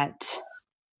that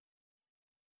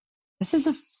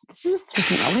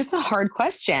it's a hard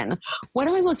question. What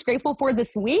am I most grateful for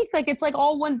this week? Like, it's like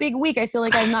all one big week. I feel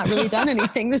like I've not really done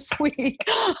anything this week.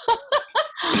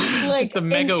 Like the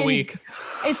mega week.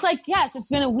 It's like, yes, it's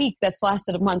been a week that's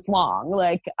lasted a month long.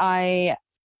 Like I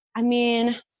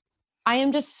mean, I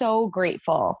am just so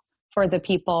grateful for the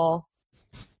people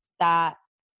that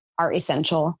are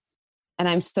essential. And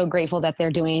I'm so grateful that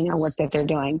they're doing the work that they're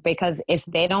doing, because if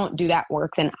they don't do that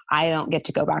work, then I don't get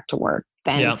to go back to work.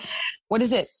 Then what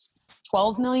is it?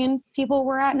 12 million people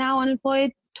we're at now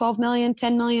unemployed, 12 million,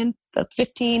 10 million,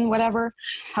 15, whatever,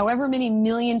 however many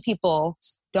million people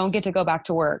don't get to go back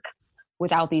to work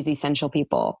without these essential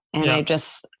people. And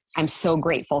I'm so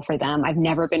grateful for them. I've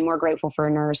never been more grateful for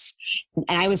a nurse.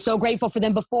 And I was so grateful for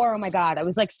them before. Oh my God. I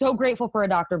was like so grateful for a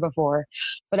doctor before,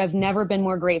 but I've never been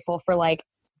more grateful for like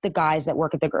the guys that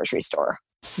work at the grocery store.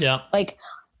 Yeah.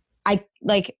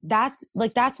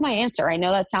 That's my answer. I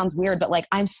know that sounds weird, but like,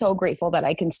 I'm so grateful that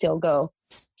I can still go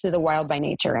to the Wild by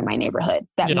Nature in my neighborhood,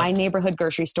 that my neighborhood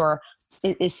grocery store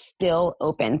is still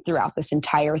open throughout this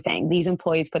entire thing. These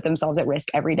employees put themselves at risk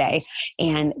every day,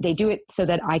 and they do it so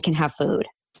that I can have food,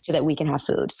 so that we can have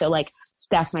food. So like,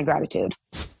 that's my gratitude.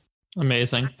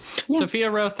 Amazing. Yeah. Sophia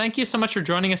Rowe, thank you so much for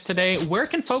joining us today. Where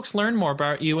can folks learn more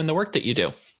about you and the work that you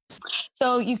do?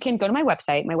 So you can go to my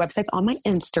website. My website's on my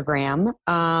Instagram.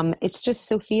 It's just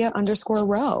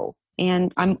Sophia_Rowe.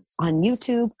 And I'm on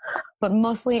YouTube, but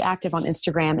mostly active on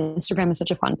Instagram. Instagram is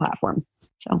such a fun platform.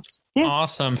 So, yeah.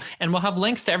 Awesome. And we'll have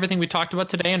links to everything we talked about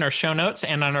today in our show notes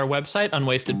and on our website,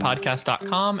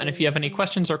 unwastedpodcast.com. And if you have any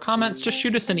questions or comments, just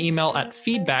shoot us an email at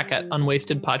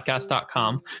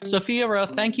feedback@unwastedpodcast.com. Sophia Rowe,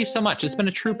 thank you so much. It's been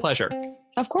a true pleasure.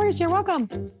 Of course. You're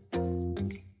welcome.